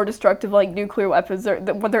 like more destructive, like nuclear weapons.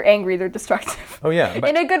 When they're angry, they're destructive. Oh yeah.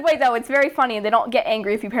 But In a good way, though. It's very funny, and they don't get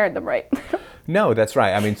angry if you parent them right. no, that's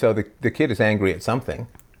right. I mean, so the kid is angry at something,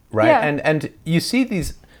 right? Yeah. And you see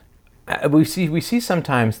these. We see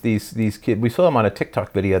sometimes these kids. We saw them on a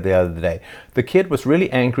TikTok video the other day. The kid was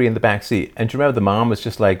really angry in the back seat, and do you remember the mom was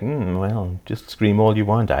just like, "Well, just scream all you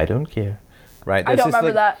want. I don't care." Right? I don't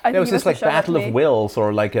remember that. I think There was you this must have like shown that to battle of me. wills,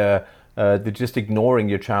 or like they're just ignoring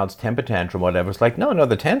your child's temper tantrum, or whatever. It's like, no,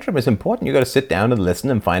 the tantrum is important. You got to sit down and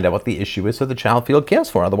listen and find out what the issue is, so the child feels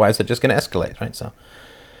cares for. Otherwise, they're just going to escalate, right? So,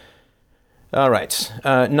 all right,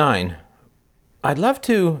 9. I'd love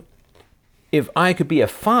to, if I could be a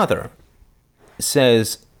father.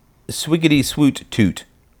 Says, swiggity swoot toot,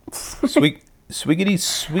 swiggity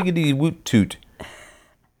swiggity woot toot.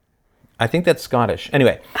 I think that's Scottish.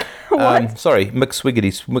 Anyway, sorry,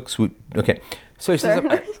 McSwiggity. Okay, so he says,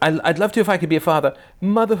 I'd love to if I could be a father.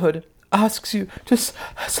 Motherhood asks you to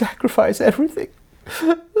sacrifice everything,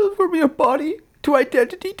 from your body to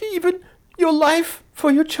identity to even your life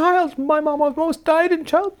for your child. My mom almost died in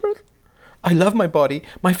childbirth. I love my body,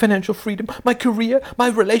 my financial freedom, my career, my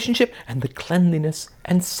relationship, and the cleanliness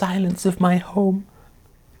and silence of my home.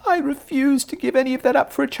 I refuse to give any of that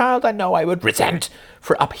up for a child I know I would resent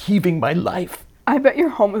for upheaving my life. I bet your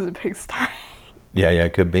home is a pigsty. Yeah,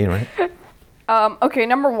 it could be, right? Okay,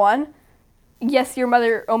 number 1. Yes, your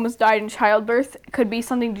mother almost died in childbirth. Could be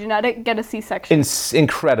something genetic. Get a C-section. It's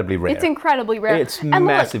incredibly rare. It's incredibly rare. It's And look,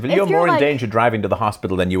 massive. if You're more in like- danger driving to the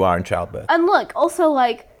hospital than you are in childbirth. And look, also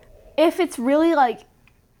like, if it's really like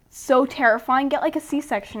so terrifying. Get like a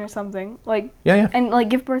C-section or something, like Yeah. and like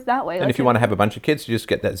give birth that way. And Like, if you want to have a bunch of kids, you just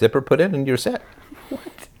get that zipper put in and you're set.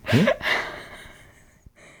 what?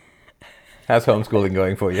 How's homeschooling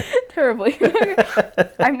going for you? Terribly.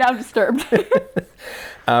 I'm now disturbed.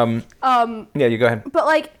 Yeah, you go ahead. But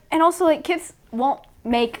like, and also like, kids won't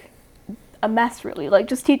make a mess really. Like,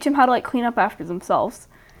 just teach them how to like clean up after themselves.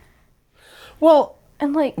 Well,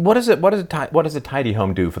 And like, what does a tidy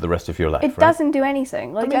home do for the rest of your life? it doesn't do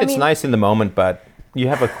anything. Like, I mean, it's nice in the moment, but you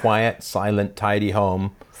have a quiet, silent, tidy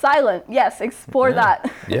home. silent. Yes, explore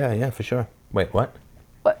that. Yeah, for sure. Wait, what?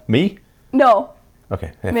 What? Me? No,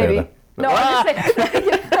 Okay, yeah, maybe. fair No, I'm just saying.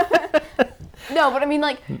 No, but I mean,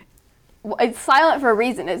 like, it's silent for a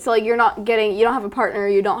reason. It's like you don't have a partner,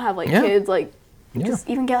 you don't have like kids, like, just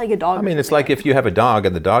even get like a dog. I mean, it's like if you have a dog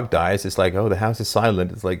and the dog dies, it's like, oh, the house is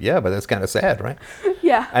silent. It's like, yeah, but that's kind of sad, right?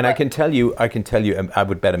 Yeah. And I can tell you, I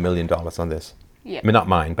would bet $1 million on this. Yeah. I mean, not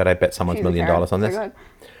mine, but I bet someone's $1 million on this.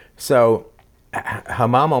 So, her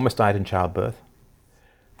mom almost died in childbirth.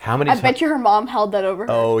 How many? I bet you her mom held that over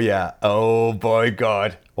her. Oh yeah. Oh boy,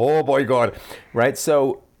 God. Right.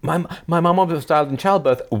 So my mom almost died in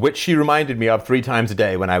childbirth, which she reminded me of 3 times a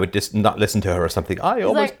day when I would just not listen to her or something. I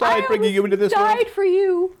almost died bringing you into this world. Died for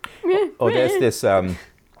you. Oh, there's this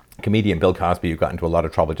comedian, Bill Cosby, who got into a lot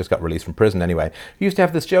of trouble, just got released from prison anyway. He used to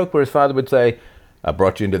have this joke where his father would say, "I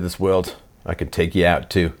brought you into this world. I could take you out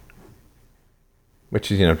too."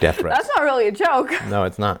 Which is, death threats. That's not really a joke. No,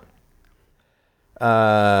 it's not.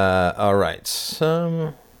 All right.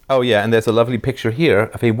 Oh, yeah, and there's a lovely picture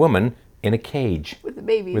here of a woman in a cage. With a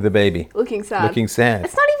baby. Looking sad.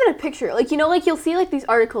 It's not even a picture. Like, like you'll see like these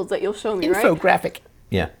articles that you'll show me, right? Infographic.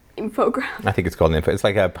 Yeah. Infographic. I think it's called an info. It's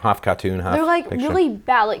like a half cartoon, half They're like picture. really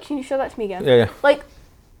bad. Like, can you show that to me again? Yeah. Like,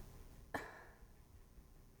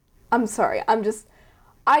 I'm sorry.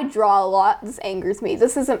 I draw a lot. This angers me.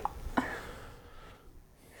 This isn't...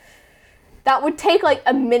 That would take like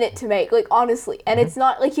a minute to make, like, honestly. And it's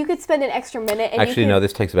not like you could spend an extra minute and Actually, no,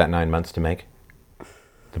 this takes about 9 months to make.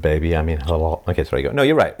 The baby, I mean, okay, sorry, go. No,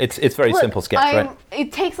 you're right. It's very simple sketch, right?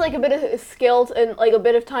 It takes like a bit of skills and like a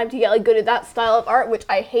bit of time to get like good at that style of art, which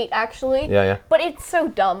I hate actually. Yeah. But it's so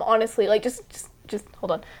dumb, honestly. Like, just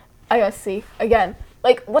hold on. I gotta see again.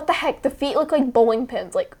 Like, what the heck? The feet look like bowling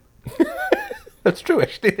pins. Like, that's true.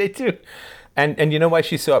 Actually, they do. And you know why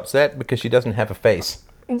she's so upset? Because she doesn't have a face.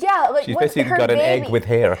 Yeah, like she's basically got an egg with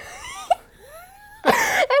hair. And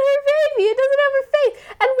her baby, it doesn't have a face.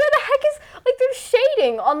 And where the heck is, like, there's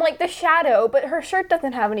shading on, like, the shadow, but her shirt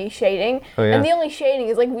doesn't have any shading. Oh, yeah. And the only shading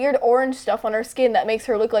is, like, weird orange stuff on her skin that makes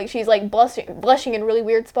her look like she's, like, blushing in really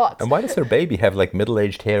weird spots. And why does her baby have, like,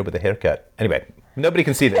 middle-aged hair with a haircut? Anyway, nobody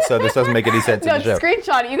can see this, so this doesn't make any sense in the show. No,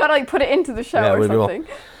 screenshot it. You gotta, like, put it into the show or something.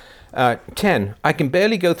 10. I can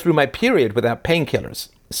barely go through my period without painkillers.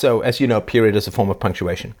 So, as you know, period is a form of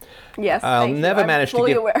punctuation. Yes, I'll never manage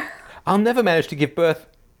to give birth.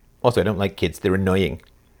 Also, I don't like kids. They're annoying.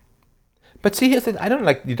 But see, here's the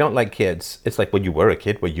thing. You don't like kids. It's like when you were a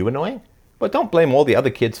kid, were you annoying? But don't blame all the other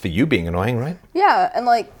kids for you being annoying, right? Yeah, and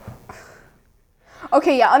like...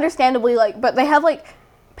 Okay, yeah, understandably, like, but they have, like,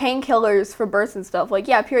 painkillers for births and stuff. Like,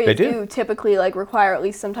 yeah, periods do typically, like, require at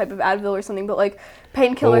least some type of Advil or something, but, like,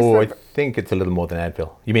 painkillers I think it's a little more than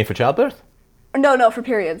Advil. You mean for childbirth? No, for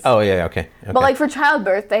periods. Oh, yeah, okay. But, like, for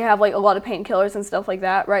childbirth, they have, like, a lot of painkillers and stuff like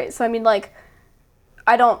that, right? So, I mean, like,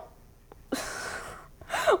 I don't...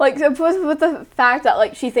 like, with the fact that,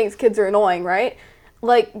 like, she thinks kids are annoying, right?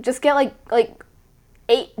 Like, just get, like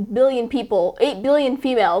 8 billion people, 8 billion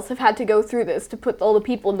females have had to go through this to put all the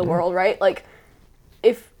people in the world, right? Like,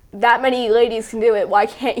 if that many ladies can do it, why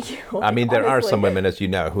can't you? Like, I mean, there are some women, as you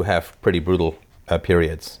know, who have pretty brutal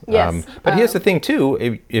periods. Yes. But here's the thing,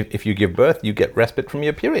 too. If you give birth, you get respite from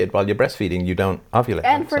your period. While you're breastfeeding, you don't ovulate.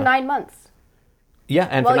 And for 9 months. Yeah,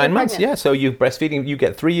 and for 9 months, yeah. So you breastfeeding, you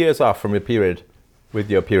get 3 years off from your period with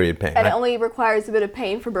your period pain. And it only requires a bit of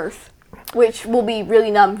pain for birth, which will be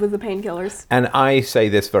really numbed with the painkillers. And I say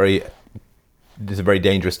this is a very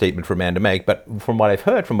dangerous statement for a man to make, but from what I've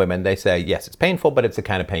heard from women, they say, yes, it's painful, but it's the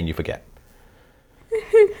kind of pain you forget.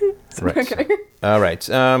 Right. Okay. All right.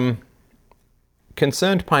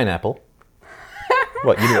 Concerned pineapple.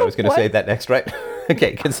 What, you knew I was going to say that next, right?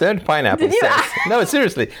 Okay, concerned pineapple says... No,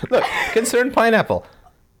 seriously. Look, concerned pineapple.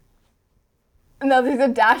 No, there's a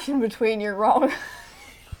dash in between. You're wrong.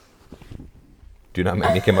 Do not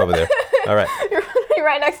make me come over there. All right. You're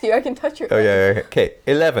right next to you. I can touch your... Oh, yeah. Okay,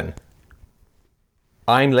 11.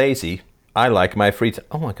 I'm lazy. I like my free time.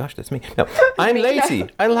 Oh, my gosh, that's me. No, I'm lazy.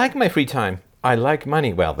 I like my free time. I like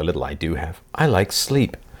money. Well, the little I do have. I like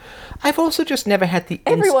sleep. I've also just never had the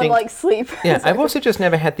instinct... Everyone likes sleep. Yeah, I've also just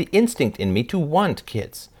never had the instinct in me to want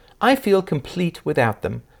kids. I feel complete without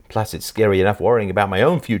them. Plus, it's scary enough worrying about my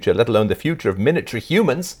own future, let alone the future of miniature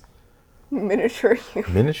humans. Miniature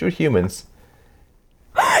human. Miniature humans.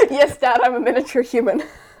 Yes, Dad, I'm a miniature human.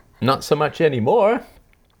 Not so much anymore.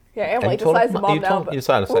 Yeah, I am And like you the told size him- of Mom you now, told- but you're the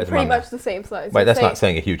size we're of pretty Mom now. much the same size. Wait, You're that's saying- not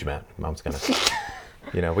saying a huge amount. Mom's gonna,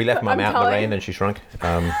 we left Mom I'm out in the telling- rain and she shrunk.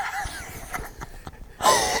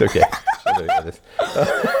 It's okay. She'll know about this.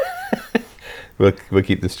 We'll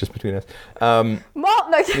keep this just between us. Mom,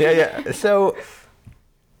 no. Yeah. So,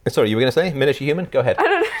 sorry, you were gonna say miniature human? Go ahead. I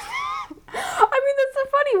don't know. I mean, that's a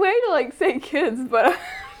funny way to like say kids, but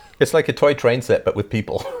It's like a toy train set, but with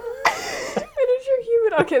people. miniature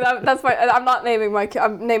human. Okay, that's fine. I'm not naming my.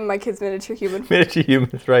 I'm naming my kids miniature human. Miniature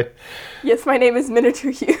humans, right? Yes, my name is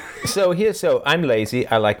miniature human. So I'm lazy.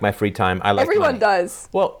 I like my free time. I like Everyone money. does.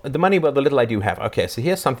 Well, the money, well, the little I do have. Okay, so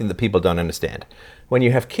here's something that people don't understand. When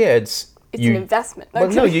you have kids, It's an investment. Well,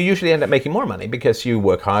 no, you usually end up making more money because you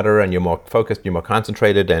work harder and you're more focused, you're more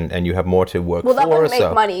concentrated, and you have more to work Well, for. that wouldn't make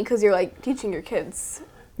so. money because you're like teaching your kids.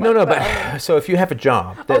 No, but so if you have a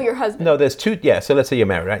job. Your husband. No, there's two. Yeah, so let's say you're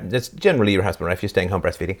married, right? That's generally your husband, right? If you're staying home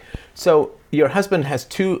breastfeeding. So your husband has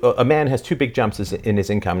a man has two big jumps in his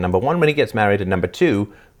income. Number one, when he gets married, and number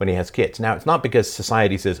two, when he has kids. Now, it's not because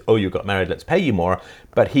society says, oh, you got married, let's pay you more,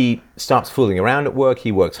 but he stops fooling around at work,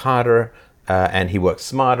 he works harder, and he works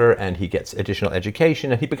smarter, and he gets additional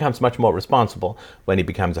education, and he becomes much more responsible when he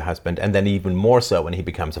becomes a husband, and then even more so when he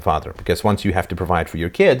becomes a father. Because once you have to provide for your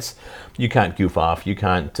kids, you can't goof off, you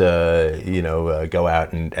can't, go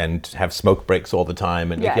out and have smoke breaks all the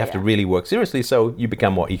time, and you have to really work seriously, so you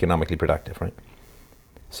become more economically productive, right?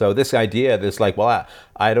 So this idea, this like, well,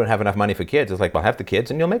 I don't have enough money for kids. It's like, well, have the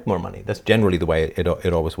kids, and you'll make more money. That's generally the way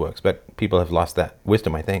it always works. But people have lost that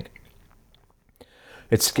wisdom, I think.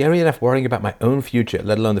 It's scary enough worrying about my own future,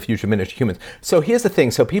 let alone the future of miniature humans. So here's the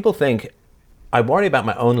thing. So people think, I worry about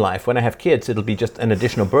my own life. When I have kids, it'll be just an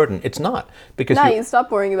additional burden. It's not. Because you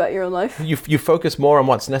stop worrying about your own life. you focus more on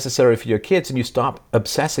what's necessary for your kids, and you stop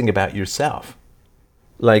obsessing about yourself.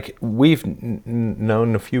 Like, we've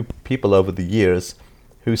known a few people over the years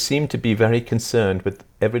who seem to be very concerned with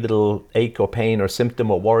every little ache or pain or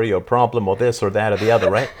symptom or worry or problem or this or that or the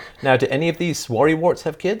other, right? Now, do any of these worrywarts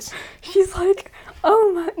have kids? She's like,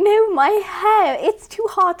 oh no, my hair, it's too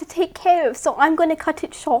hard to take care of, so I'm going to cut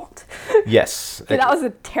it short. Yes. Okay, that was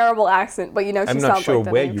a terrible accent, but she I'm sounds not sure like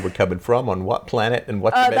that where name. you were coming from, on what planet and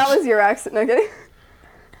what That dimension. was your accent, okay?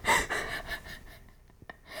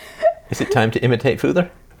 Is it time to imitate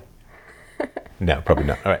Futher? No, probably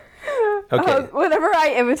not. All right. Okay. Whenever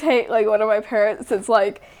I imitate like one of my parents, it's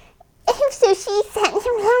like, oh, so she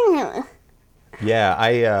said.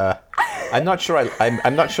 Yeah, I'm not sure.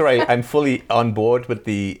 I'm not sure. I'm fully on board with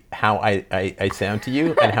the how I sound to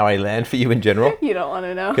you and how I land for you in general, You don't want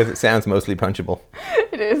to know. because it sounds mostly punchable.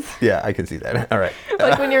 It is. Yeah, I can see that. All right.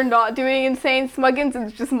 Like when you're not doing insane smuggins,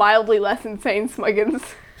 it's just mildly less insane smuggins.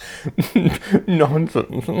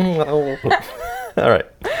 Nonsense. All right.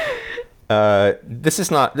 This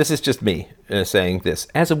is just me saying this.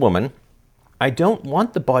 As a woman, I don't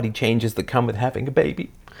want the body changes that come with having a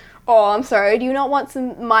baby. Oh, I'm sorry. Do you not want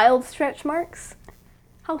some mild stretch marks?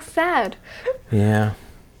 How sad. Yeah.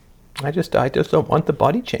 I just don't want the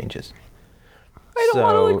body changes. I don't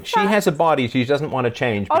want to look she fat. has a body she doesn't want to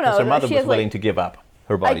change Oh, because no, her mother she was has, willing like- to give up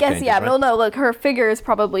her body I guess, changes, yeah. right? No, like her figure is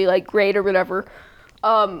probably like great or whatever.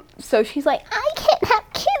 So she's like, I can't have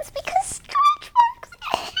kids because stretch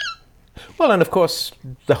marks. Well, and of course,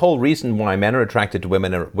 the whole reason why men are attracted to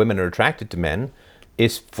women or women are attracted to men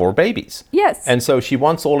is for babies. Yes. And so she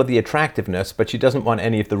wants all of the attractiveness, but she doesn't want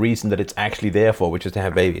any of the reason that it's actually there for, which is to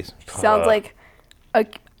have babies. Sounds like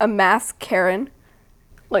a mask Karen.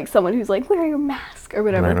 Like someone who's like, wear your mask or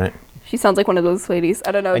whatever. Right. She sounds like one of those ladies.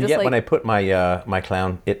 I don't know. And just yet like, when I put my my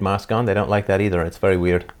clown it mask on, they don't like that either. It's very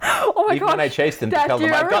weird. oh my Even gosh. when I chase them to Dad, tell do you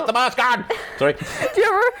them I've ever- got the mask on. Sorry. Do you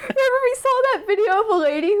remember we saw that video of a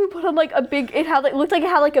lady who put on like a big, it looked like it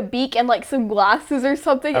had like a beak and like some glasses or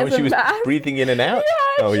something Oh, as a she was mask. breathing in and out?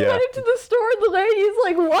 Yeah, Oh, she yeah. went into the store and the lady's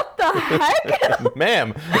like, what the heck?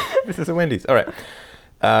 Ma'am, this is a Wendy's. All right.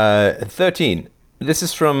 13. This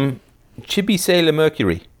is from Chibi Sailor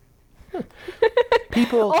Mercury.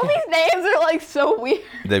 People... All these names are like so weird.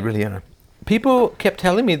 They really are. People kept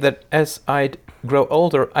telling me that as I'd grow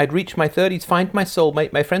older, I'd reach my 30s, find my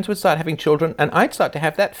soulmate, my friends would start having children, and I'd start to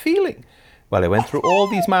have that feeling. Well, I went through all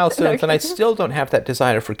these milestones, and I still don't have that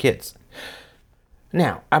desire for kids.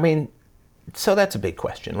 Now, I mean, so that's a big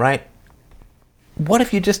question, right? What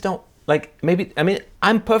if you just don't, like, maybe, I mean,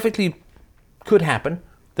 could happen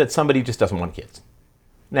that somebody just doesn't want kids.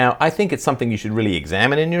 Now, I think it's something you should really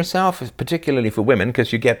examine in yourself, particularly for women,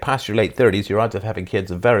 because you get past your late 30s, your odds of having kids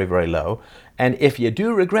are very, very low. And if you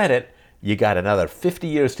do regret it, you got another 50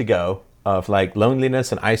 years to go of like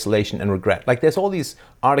loneliness and isolation and regret. Like there's all these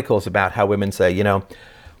articles about how women say,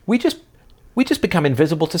 we just become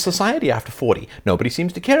invisible to society after 40. Nobody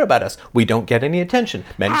seems to care about us. We don't get any attention.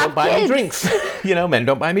 Men don't buy me drinks. Men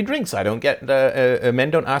don't buy me drinks. I don't get,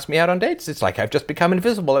 men don't ask me out on dates. It's like I've just become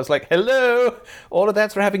invisible. It's like, hello. All of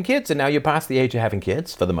that's for having kids. And now you're past the age of having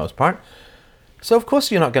kids for the most part. So of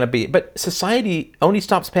course you're not going to be, but society only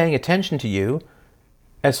stops paying attention to you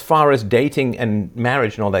as far as dating and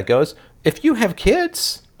marriage and all that goes. If you have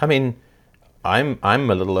kids, I mean, I'm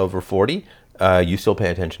a little over 40. You still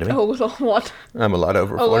pay attention to me. A little what? I'm a lot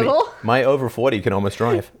over 40. Little? My over 40 can almost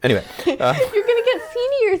drive. Anyway. You're going to get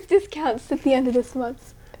seniors discounts at the end of this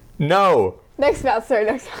month. No. Next month, sorry,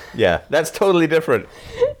 next month. Yeah, that's totally different.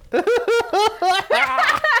 I'm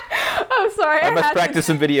sorry. I must practice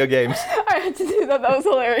some video games. I had to do that. That was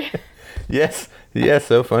hilarious. Yes,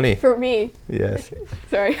 so funny. For me. Yes.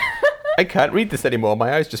 Sorry. I can't read this anymore.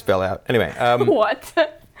 My eyes just fell out. Anyway. What?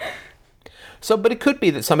 So, but it could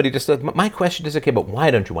be that somebody just, my question is, okay, but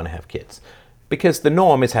why don't you want to have kids? Because the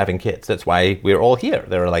norm is having kids. That's why we're all here.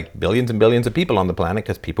 There are like billions and billions of people on the planet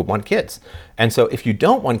because people want kids. And so if you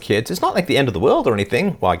don't want kids, it's not like the end of the world or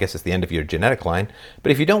anything. Well, I guess it's the end of your genetic line.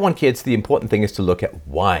 But if you don't want kids, the important thing is to look at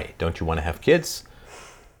why don't you want to have kids?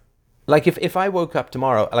 Like if I woke up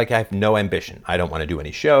tomorrow, like I have no ambition. I don't want to do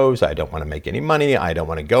any shows. I don't want to make any money. I don't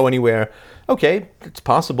want to go anywhere. Okay, it's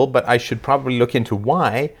possible, but I should probably look into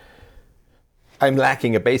why I'm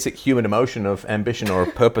lacking a basic human emotion of ambition or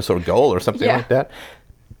purpose or goal or something like that.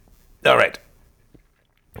 All right.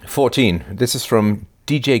 14. This is from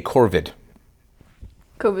DJ Corvid.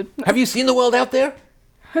 COVID. Have you seen the world out there?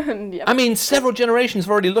 Yeah. I mean, several generations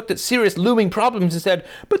have already looked at serious looming problems and said,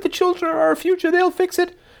 but the children are our future, they'll fix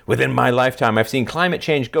it. Within my lifetime, I've seen climate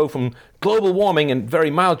change go from global warming and very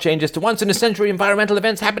mild changes to once-in-a-century environmental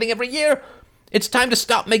events happening every year. It's time to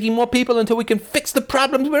stop making more people until we can fix the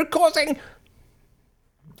problems we're causing.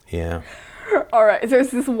 Yeah. All right, there's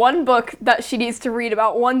this one book that she needs to read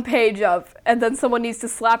about one page of, and then someone needs to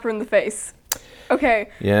slap her in the face. Okay.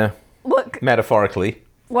 Yeah. Look. Metaphorically.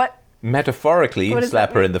 What? Metaphorically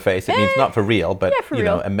slap her in the face. It means not for real, but, for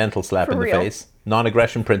real. A mental slap For in the real. face.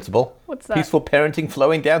 Non-aggression principle. What's that? Peaceful parenting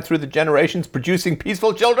flowing down through the generations, producing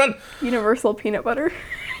peaceful children. Universal peanut butter.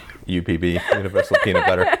 UPB, Universal Peanut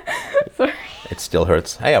Butter. Sorry. It still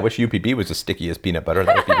hurts. Hey, I wish UPB was as sticky as peanut butter.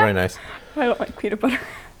 That would be very nice. I don't like peanut butter.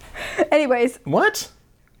 Anyways. What?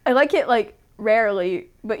 I like it, like, rarely,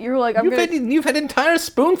 but you're like, You've had entire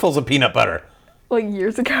spoonfuls of peanut butter. Like,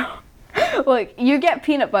 years ago. Like, you get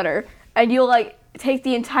peanut butter, and you'll, like, take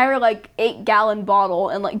the entire, like, 8-gallon bottle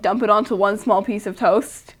and, like, dump it onto one small piece of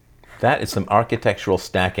toast. That is some architectural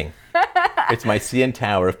stacking. It's my CN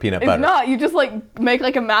Tower of peanut butter. It's not. You just, like, make,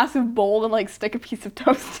 like, a massive bowl and, like, stick a piece of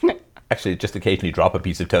toast in it. Actually, just occasionally drop a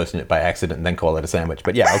piece of toast in it by accident and then call it a sandwich.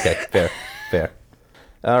 But yeah, okay, fair.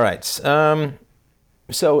 All right.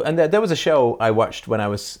 So, and there was a show I watched when I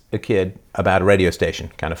was a kid about a radio station.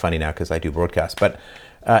 Kind of funny now because I do broadcast. But,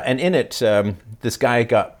 and in it, this guy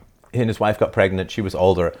he and his wife got pregnant. She was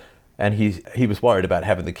older, and he was worried about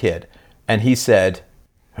having the kid. And he said,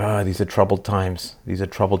 these are troubled times. These are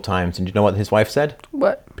troubled times. And you know what his wife said?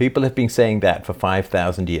 What? People have been saying that for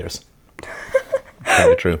 5,000 years.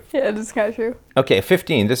 Kind of true. Yeah, it is kind of true. Okay,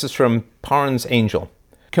 15. This is from Parnes Angel.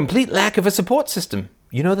 Complete lack of a support system.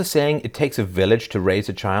 You know the saying, it takes a village to raise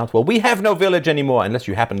a child? Well, we have no village anymore. Unless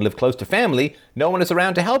you happen to live close to family, no one is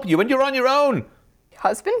around to help you, and you're on your own.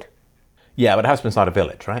 Husband? Yeah, but a husband's not a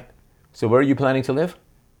village, right? So where are you planning to live?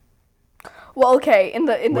 Well, okay, in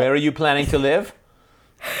the Where are you planning to live?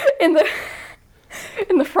 in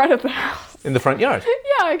the front of the house. In the front yard.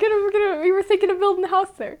 Yeah, we were thinking of building a house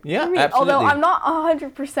there. Yeah, absolutely. Although I'm not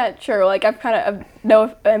 100% sure. Like, I've kind of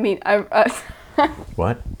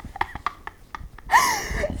What?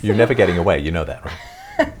 You're never getting away. You know that,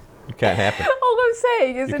 right? It can't happen. All I'm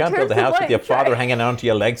saying is you can't build a house with your father hanging onto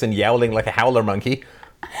your legs and yowling like a howler monkey.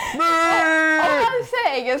 All I'm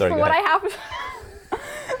saying is for what I have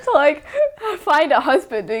to like find a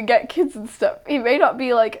husband and get kids and stuff, he may not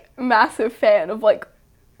be like a massive fan of like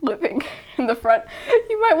living in the front.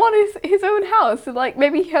 He might want his own house, and like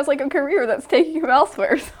maybe he has like a career that's taking him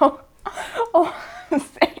elsewhere. So all I'm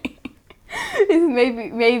saying is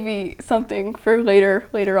maybe something for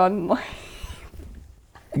later on in life.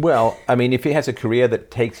 Well, I mean, if he has a career that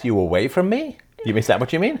takes you away from me, is that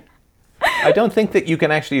what you mean? I don't think that you can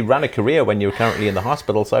actually run a career when you're currently in the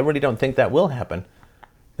hospital, so I really don't think that will happen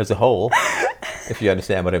as a whole. if you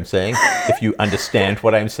understand what I'm saying. If you understand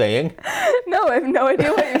what I'm saying. No, I have no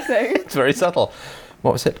idea what you're saying. It's very subtle.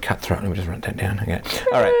 What was it? Cutthroat. Let me just write that down. Okay.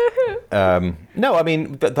 All right. No, I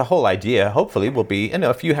mean, the whole idea, hopefully, will be,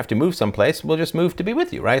 if you have to move someplace, we'll just move to be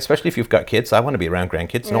with you, right? Especially if you've got kids. I want to be around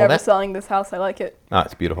grandkids and all You're never that. selling this house. I like it. Ah,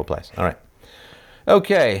 it's a beautiful place. All right.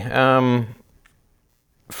 Okay.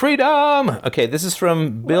 Freedom. Okay, this is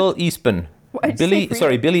from Bill Easpen. Billy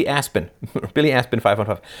Aspen. Billy Aspen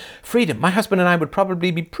 515. Freedom. My husband and I would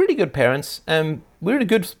probably be pretty good parents. We're in a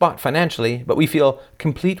good spot financially, but we feel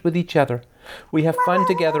complete with each other. We have fun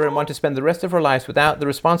together and want to spend the rest of our lives without the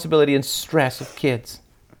responsibility and stress of kids.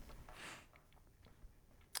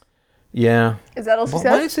 Yeah. Is that all she says?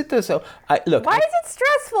 Why is it this? So, Why is it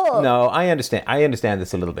stressful? No, I understand. I understand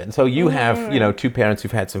this a little bit. And so you have, two parents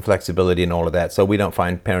who've had some flexibility and all of that, so we don't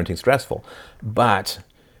find parenting stressful. But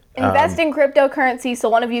invest in cryptocurrency so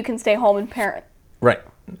one of you can stay home and parent. Right.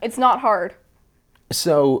 It's not hard.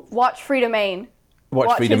 So watch Freedomain.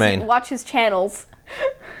 Watch his channels.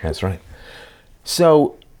 That's right.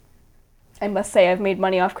 So I must say I've made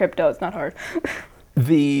money off crypto. It's not hard.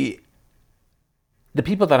 The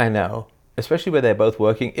people that I know, especially where they're both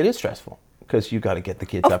working, it is stressful because you've got to get the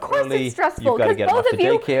kids up early. Of course it's stressful. You've got to get them off to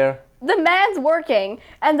daycare. The man's working,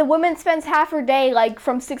 and the woman spends half her day, like,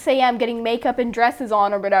 from 6 a.m. getting makeup and dresses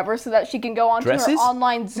on or whatever so that she can go onto her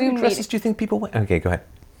online Zoom meeting. Dresses do you think people wear? Okay, go ahead.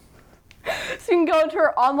 So you can go into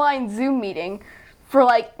her online Zoom meeting for,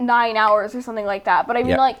 9 hours or something like that. But I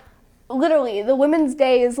mean, literally, the women's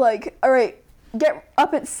day is like, all right, get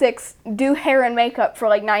up at 6, do hair and makeup for,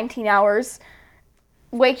 19 hours,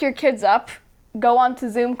 wake your kids up, go on to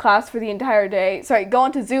Zoom class for the entire day. Sorry, go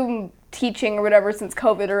on to Zoom teaching or whatever since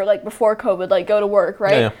COVID or before COVID, go to work,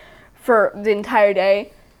 right? Yeah. For the entire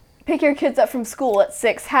day. Pick your kids up from school at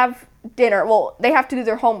 6, have dinner. Well, they have to do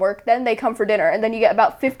their homework, then they come for dinner, and then you get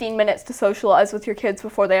about 15 minutes to socialize with your kids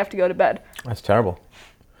before they have to go to bed. That's terrible.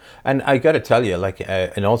 And I got to tell you,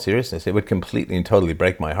 in all seriousness, it would completely and totally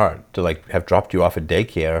break my heart to have dropped you off at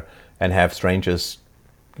daycare and have strangers,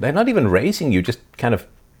 they're not even raising you, just kind of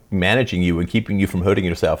managing you and keeping you from hurting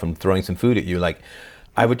yourself and throwing some food at you.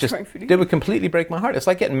 They would completely break my heart. It's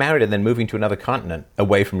like getting married and then moving to another continent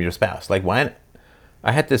away from your spouse. Why?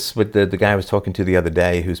 I had this with the guy I was talking to the other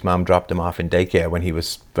day whose mom dropped him off in daycare when he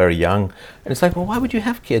was very young. And it's well, why would you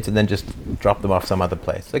have kids and then just drop them off some other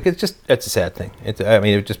place? It's a sad thing. It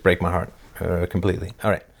would just break my heart completely.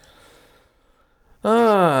 All right.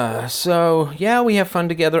 So, yeah, we have fun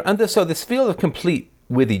together. And so this feel of complete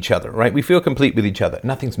with each other, right? We feel complete with each other.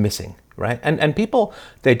 Nothing's missing, right? And people,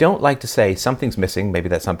 they don't like to say something's missing. Maybe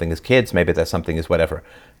that something is kids. Maybe that something is whatever.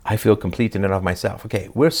 I feel complete in and of myself. Okay,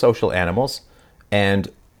 we're social animals, and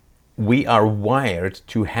we are wired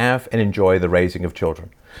to have and enjoy the raising of children.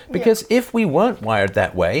 Because if we weren't wired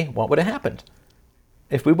that way, what would have happened?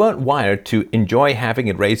 If we weren't wired to enjoy having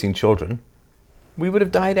and raising children, we would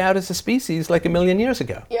have died out as a species 1 million years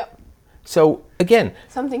ago. Yep. So again,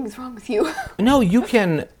 something's wrong with you. No, you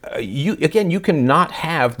can. You cannot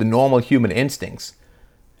have the normal human instincts,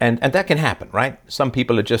 and that can happen, right? Some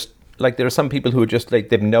people are just there are some people who are just they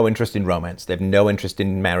have no interest in romance, they have no interest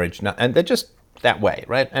in marriage, and they're just that way,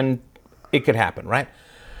 right? And it could happen, right?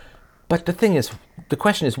 But the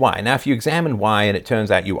question is why. Now, if you examine why and it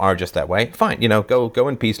turns out you are just that way, fine, go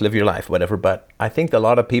in peace, live your life, whatever. But I think a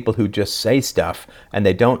lot of people who just say stuff and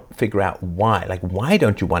they don't figure out why, why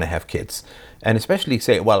don't you want to have kids? And especially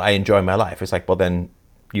say, well, I enjoy my life. It's well, then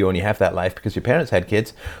you only have that life because your parents had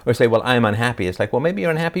kids. Or say, well, I'm unhappy. It's well, maybe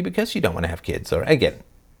you're unhappy because you don't want to have kids. Or again,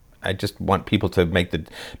 I just want people to make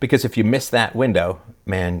because if you miss that window,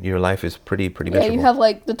 man, your life is pretty miserable. Yeah, you have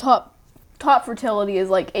the top fertility is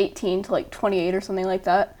 18 to 28 or something like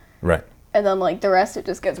that. Right. And then the rest, it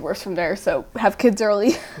just gets worse from there. So have kids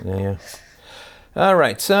early. Yeah. All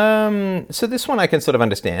right. So this one I can sort of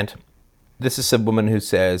understand. This is a woman who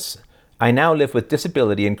says, I now live with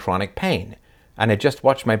disability and chronic pain, and I just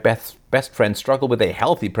watched my best friend struggle with a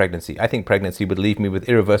healthy pregnancy. I think pregnancy would leave me with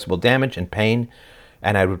irreversible damage and pain,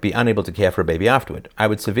 and I would be unable to care for a baby afterward. I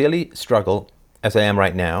would severely struggle, as I am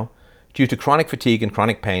right now, due to chronic fatigue and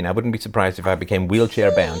chronic pain. I wouldn't be surprised if I became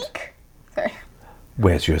wheelchair bound. Sorry.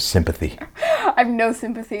 Where's your sympathy? I have no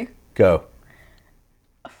sympathy. Go.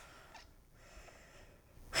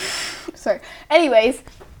 Sorry. Anyways,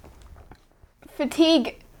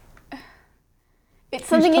 fatigue. It's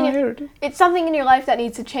something in your life that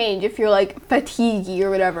needs to change if you're fatiguey or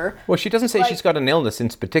whatever. Well, she doesn't say she's got an illness in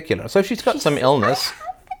particular. So she's got some illness.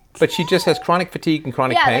 But she just has chronic fatigue and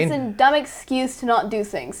chronic pain. Yeah, that's a dumb excuse to not do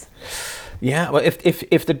things. Yeah, well,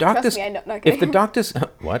 if the doctors me, I know, not if the kidding. doctors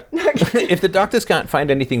what if the doctors can't find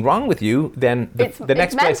anything wrong with you, then It's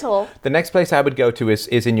mental. the next place I would go to is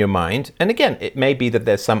in your mind. And again, it may be that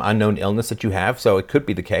there's some unknown illness that you have, so it could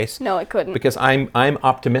be the case. No, it couldn't. Because I'm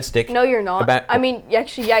optimistic. No, you're not. About, I mean,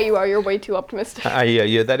 actually, yeah, you are. You're way too optimistic.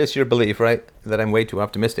 yeah, that is your belief, right? That I'm way too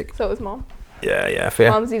optimistic. So is Mom. Yeah, fair.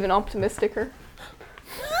 Mom's even optimisticer.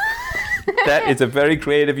 That is a very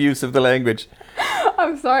creative use of the language.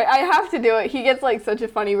 I'm sorry, I have to do it. He gets like such a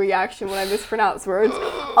funny reaction when I mispronounce words.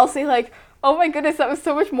 I'll say like, "Oh my goodness, that was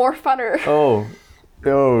so much more funner." Oh,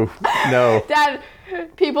 no. Dad,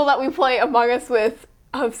 people that we play Among Us with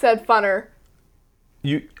have said funner.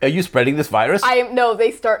 Are you spreading this virus? No,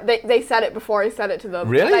 they said it before I said it to them.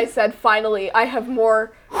 Really? And I said, finally, I have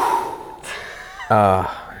more.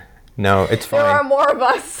 No, it's fine. There are more of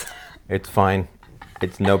us. It's fine.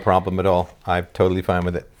 It's no problem at all. I'm totally fine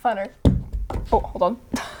with it. Funner. Oh, hold on.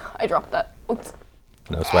 I dropped that. Oops.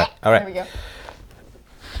 No sweat. All right. There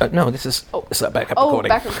we go. No, this is back up recording.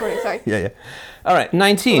 Back recording, sorry. Yeah. All right,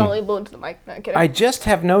 19. Don't only blow into the mic. No, I'm kidding. I just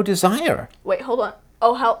have no desire. Wait, hold on.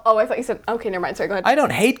 I thought you said, okay, never mind. Sorry, go ahead. I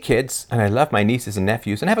don't hate kids, and I love my nieces and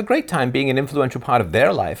nephews, and have a great time being an influential part of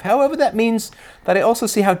their life. However, that means that I also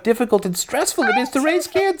see how difficult and stressful it is to raise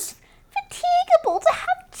kids. Fatigable to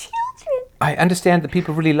have children. I understand that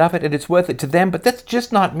people really love it, and it's worth it to them, but that's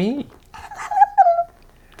just not me.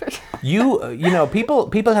 You know,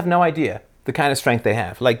 people have no idea the kind of strength they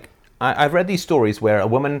have. Like, I've read these stories where a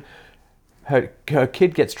woman, her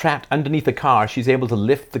kid gets trapped underneath a car. She's able to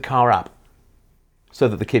lift the car up so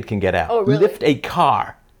that the kid can get out. Oh, really? Lift a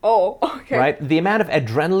car. Oh, okay. Right? The amount of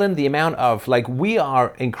adrenaline, the amount of, like, we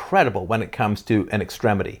are incredible when it comes to an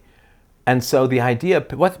extremity. And so the idea,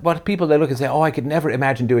 what people, they look and say, oh, I could never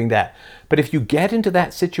imagine doing that. But if you get into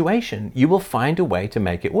that situation, you will find a way to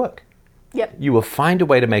make it work. Yep. You will find a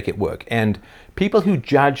way to make it work. And people who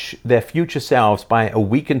judge their future selves by a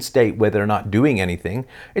weakened state where they're not doing anything,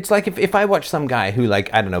 it's like if I watch some guy who, like,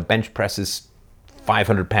 I don't know, bench presses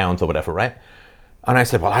 500 pounds or whatever, right? And I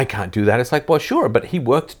said, well, I can't do that. It's like, well, sure, but he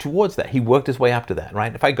worked towards that. He worked his way up to that,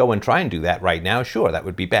 right? If I go and try and do that right now, sure, that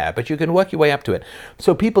would be bad, but you can work your way up to it.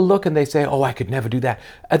 So people look and they say, oh, I could never do that.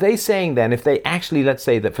 Are they saying then, if they actually, let's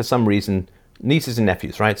say that for some reason, nieces and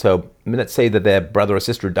nephews, right? So let's say that their brother or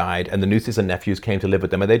sister died and the nieces and nephews came to live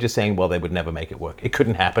with them. Are they just saying, well, they would never make it work? It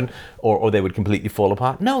couldn't happen, or they would completely fall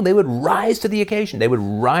apart? No, they would rise to the occasion. They would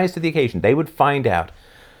rise to the occasion. They would find out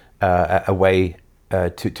a way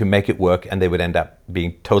to make it work, and they would end up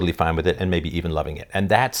being totally fine with it and maybe even loving it. And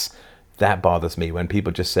that bothers me when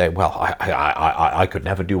people just say, well, I could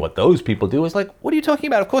never do what those people do. It's like, what are you talking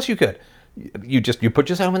about? Of course you could. You put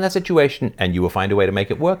yourself in that situation and you will find a way to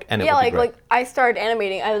make it work, and it will be great. Like I started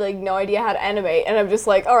animating. I had like no idea how to animate, and I'm just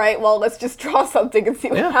like, all right, well, let's just draw something and see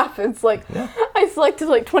what happens. Like I selected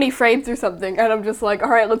like 20 frames or something, and I'm just like, all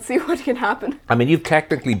right, let's see what can happen. I mean, you've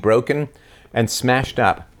technically broken and smashed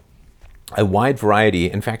up a wide variety,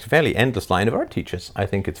 in fact, a fairly endless line of art teachers, I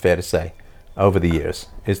think it's fair to say, over the years.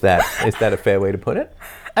 Is that a fair way to put it?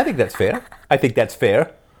 I think that's fair. I think that's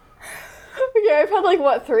fair. Okay, I've had like,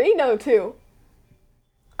 what, 3? No, 2.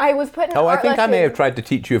 I was putting I think I may have tried to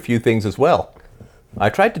teach you a few things as well. I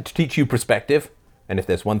tried to teach you perspective, and if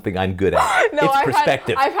there's one thing I'm good at, it's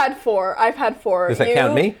perspective. I've had 4. Does that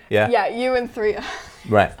count me? Yeah. Yeah, you and 3.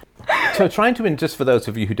 Right. So just for those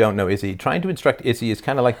of you who don't know Izzy, trying to instruct Izzy is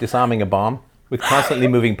kind of like disarming a bomb with constantly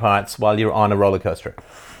moving parts while you're on a roller coaster.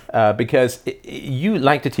 Because you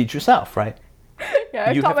like to teach yourself, right? Yeah,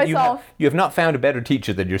 I've taught myself. You have not found a better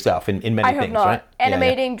teacher than yourself in many things, not. right?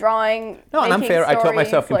 Animating, drawing, No, and I'm fair. I taught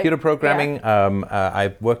myself computer programming. Yeah.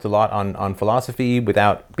 I've worked a lot on philosophy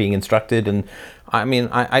without being instructed. And I mean,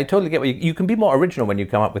 I totally get what you can be more original when you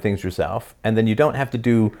come up with things yourself. And then you don't have to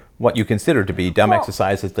do what you consider to be dumb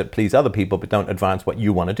exercises that please other people but don't advance what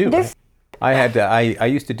you want to do. Right? I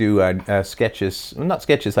used to do sketches. Well, not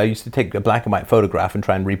sketches. I used to take a black and white photograph and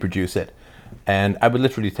try and reproduce it. And I would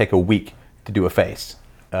literally take a week to do a face.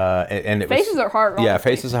 And faces are hard. Yeah,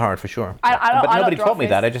 faces are hard for sure. But nobody taught me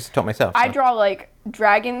that. I just taught myself. I draw like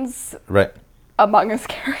dragons. Right. Among Us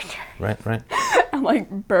characters. Right. And like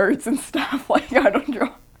birds and stuff. Like I don't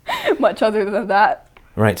draw much other than that.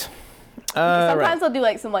 Right. Sometimes I'll do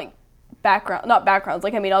like some like not backgrounds.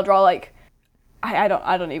 Like I mean, I'll draw like I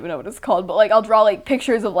don't even know what it's called, but like I'll draw like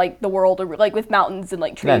pictures of like the world or like with mountains and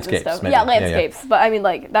like trees landscapes, and stuff. maybe. Yeah, landscapes. Yeah. But I mean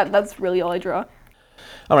like that's really all I draw.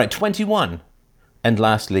 All right, 21. And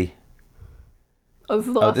lastly,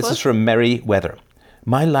 this is from Merryweather.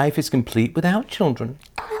 My life is complete without children.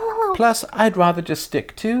 Plus, I'd rather just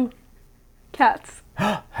stick to cats.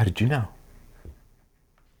 How did you know?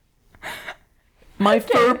 My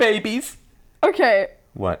fur babies. Okay.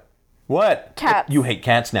 What? What? Cats. You hate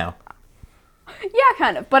cats now. Yeah,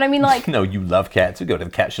 kind of. But I mean, like... No, you love cats. We go to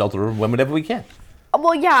the cat shelter whenever we can.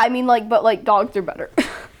 Well, yeah, I mean, like, but, like, dogs are better.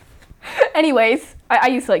 Anyways, I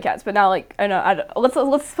used to like cats, but now, like, I know,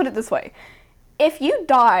 let's put it this way. If you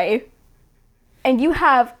die and you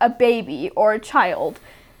have a baby or a child,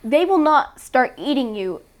 they will not start eating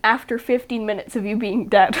you after 15 minutes of you being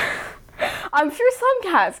dead. I'm sure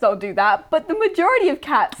some cats don't do that, but the majority of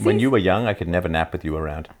cats... When you were young, I could never nap with you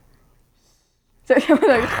around. So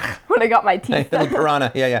when I got my teeth Little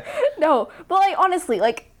piranha, yeah. No, but, like, honestly,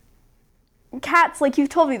 like, cats, like, you've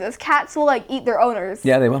told me this, cats will, like, eat their owners.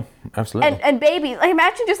 Yeah, they will. Absolutely. And babies, like,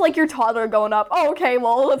 imagine just, like, your toddler going up, oh, okay,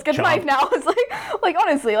 well, let's get a knife now. It's like,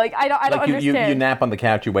 honestly, like, I don't understand. You nap on the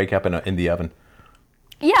couch, you wake up in the oven.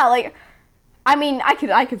 Yeah, like, I mean,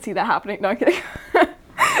 I could see that happening. No, I'm kidding.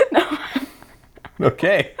 No.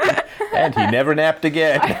 Okay. And he never napped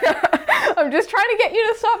again. I'm just trying to get you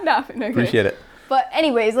to stop napping. Okay? Appreciate it. But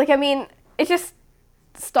anyways, like, I mean, it's just...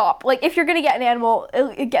 Stop. Like, if you're gonna get an animal,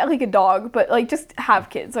 get like a dog, but like just have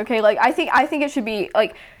kids, okay? Like, I think it should be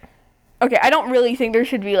like, okay, I don't really think there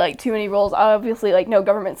should be like too many rules. Obviously, like, no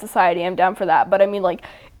government society, I'm down for that. But I mean, like,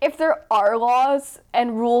 if there are laws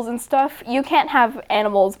and rules and stuff, you can't have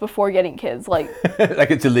animals before getting kids. Like,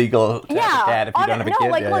 like it's illegal to have a cat if you don't have a kid. No,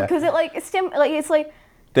 like, look, because it like it's like.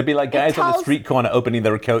 There'd be like guys on the street corner opening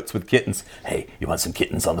their coats with kittens. Hey, you want some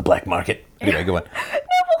kittens on the black market? Anyway, go on. No,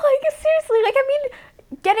 but like, seriously, like, I mean,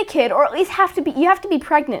 get a kid, or at least you have to be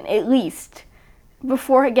pregnant at least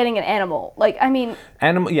before getting an animal. Like, I mean,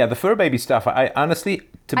 the fur baby stuff. I honestly,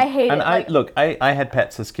 I hate it. I had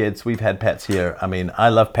pets as kids. We've had pets here. I mean, I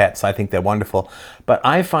love pets. I think they're wonderful. But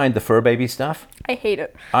I find the fur baby stuff, I hate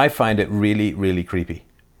it. I find it really, really creepy.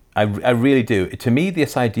 I really do. To me,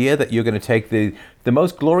 this idea that you're going to take the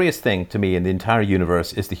most glorious thing to me in the entire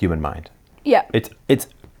universe is the human mind. Yeah. It's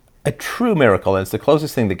a true miracle. It's the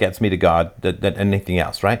closest thing that gets me to God than anything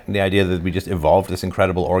else, right? And the idea that we just evolved this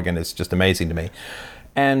incredible organ is just amazing to me.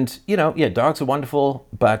 And, dogs are wonderful,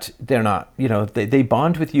 but they're not, they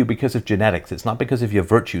bond with you because of genetics. It's not because of your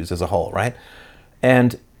virtues as a whole, right?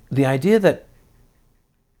 And the idea that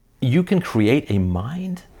you can create a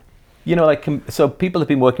mind, so people have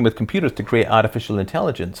been working with computers to create artificial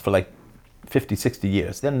intelligence for like 50, 60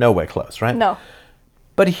 years. They're nowhere close, right? No.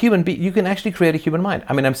 But a human being, you can actually create a human mind.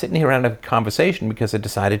 I mean, I'm sitting here having a conversation because I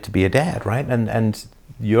decided to be a dad, right? And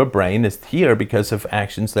your brain is here because of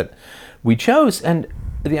actions that we chose. And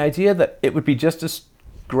the idea that it would be just as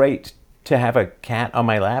great to have a cat on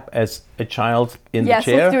my lap as a child in the chair. Yes,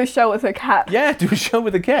 let's do a show with a cat. Yeah, do a show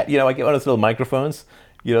with a cat. I get one of those little microphones,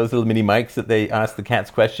 those little mini mics that they ask the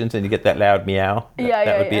cats questions and you get that loud meow.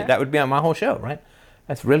 That would be on my whole show, right?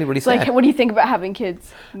 That's really, really sad. Like, what do you think about having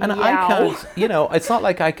kids? And Meow. I can't, it's not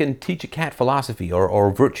like I can teach a cat philosophy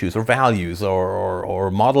or virtues or values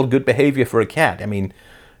or model good behavior for a cat. I mean,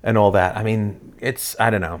 and all that. I mean, I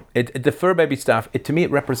don't know. The fur baby stuff, to me,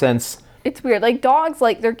 it represents... It's weird. Like, dogs,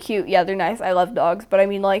 like, they're cute. Yeah, they're nice. I love dogs. But I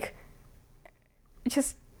mean, like,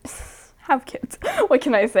 just have kids. What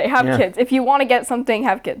can I say? Have kids. If you want to get something,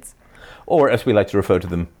 have kids. Or, as we like to refer to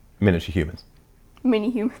them, miniature humans.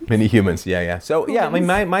 Mini humans. Mini humans, yeah. So, yeah, I mean,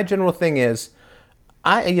 my general thing is,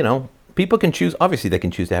 people can choose, obviously they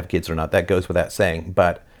can choose to have kids or not, that goes without saying,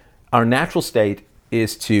 but our natural state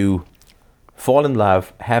is to fall in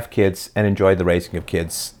love, have kids, and enjoy the raising of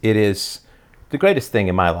kids. It is the greatest thing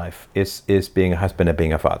in my life is being a husband and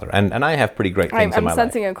being a father. And I have pretty great things in my life. I'm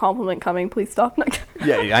sensing a compliment coming. Please stop.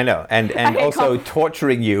 Yeah, I know. And also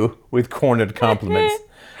torturing you with cornered compliments.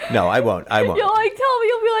 No, I won't. You'll like tell me,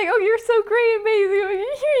 you'll be like, oh, you're so great, amazing.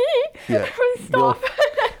 Yeah. Stop.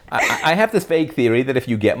 I have this vague theory that if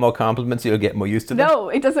you get more compliments, you'll get more used to them. No,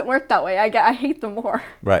 it doesn't work that way. I hate them more.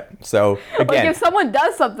 Right. So, again. Like, if someone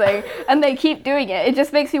does something and they keep doing it, it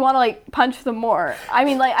just makes me want to, like, punch them more. I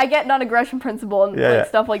mean, like, I get non-aggression principle and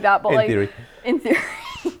stuff like that, but, in theory.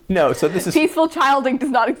 No, so this is... Peaceful childing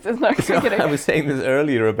does not exist. No, so I was saying this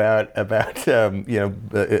earlier about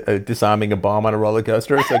disarming a bomb on a roller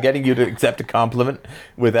coaster. So getting you to accept a compliment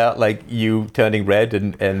without, like, you turning red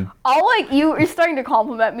and... I'll, like, you're starting to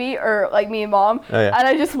compliment me, or, like, me and Mom, and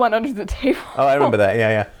I just went under the table. Oh, I remember that.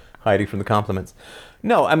 Yeah. Hiding from the compliments.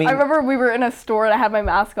 No, I mean... I remember we were in a store and I had my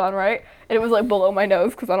mask on, right? And it was, like, below my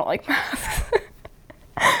nose because I don't like masks.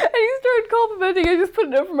 And he started complimenting. I just put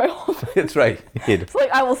it over my whole face. That's right. It's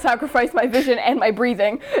like, I will sacrifice my vision and my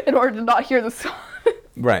breathing in order to not hear the song.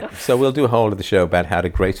 Right. So we'll do a whole of the show about how to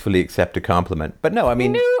gracefully accept a compliment. But no, I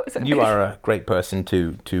mean, you are a great person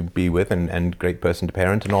to be with and great person to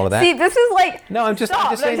parent and all of that. See, this is like... No, I'm just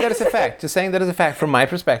saying that as a fact. Just saying that as a fact from my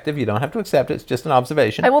perspective. You don't have to accept it. It's just an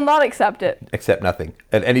observation. I will not accept it. Accept nothing.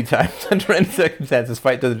 At any time, under any circumstances,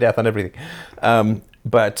 fight to the death on everything.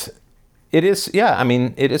 But it is, yeah, I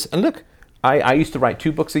mean, it is. And look, I used to write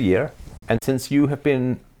 2 books a year. And since you have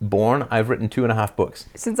been born, I've written 2.5 books.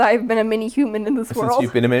 Since I've been a mini human in this world. Since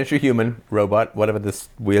you've been a miniature human, robot, whatever this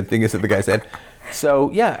weird thing is that the guy said. So,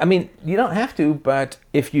 yeah, I mean, you don't have to, but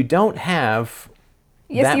if you don't have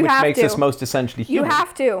that which makes us most essentially human. You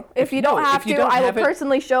have to. If you don't have to, I will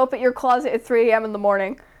personally show up at your closet at 3 a.m. in the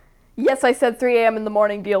morning. Yes, I said 3 a.m. in the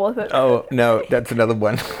morning, deal with it. Oh, no, that's another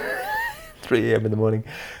one. 3 a.m. in the morning.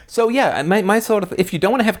 So yeah, my sort of, if you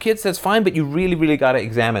don't want to have kids, that's fine, but you really, really got to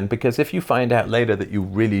examine, because if you find out later that you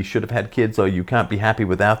really should have had kids or you can't be happy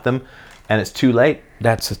without them and it's too late,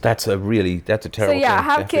 that's a terrible So yeah, thing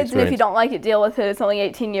have kids, and if you don't like it, deal with it. It's only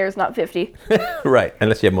 18 years, not 50. Right,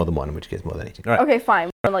 unless you have more than one, in which case more than 18. All right. Okay, fine.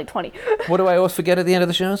 I'm like 20. What do I always forget at the end of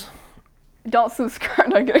the shows? Don't subscribe.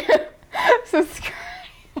 No, I'm kidding. Subscribe.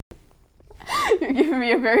 You're giving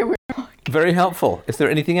me a very weird look. Very helpful. Is there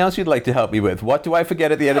anything else you'd like to help me with? What do I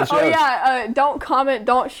forget at the end of the show? Oh yeah, don't comment,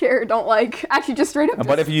 don't share, don't like. Actually, just straight up. And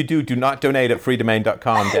whatever you do not donate at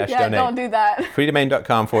freedomain.com/donate. Yeah, don't do that.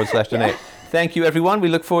 freedomain.com/donate. Yeah. Thank you, everyone. We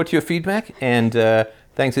look forward to your feedback. And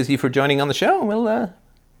thanks, Izzy, for joining on the show. And we'll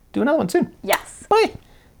do another one soon. Yes. Bye.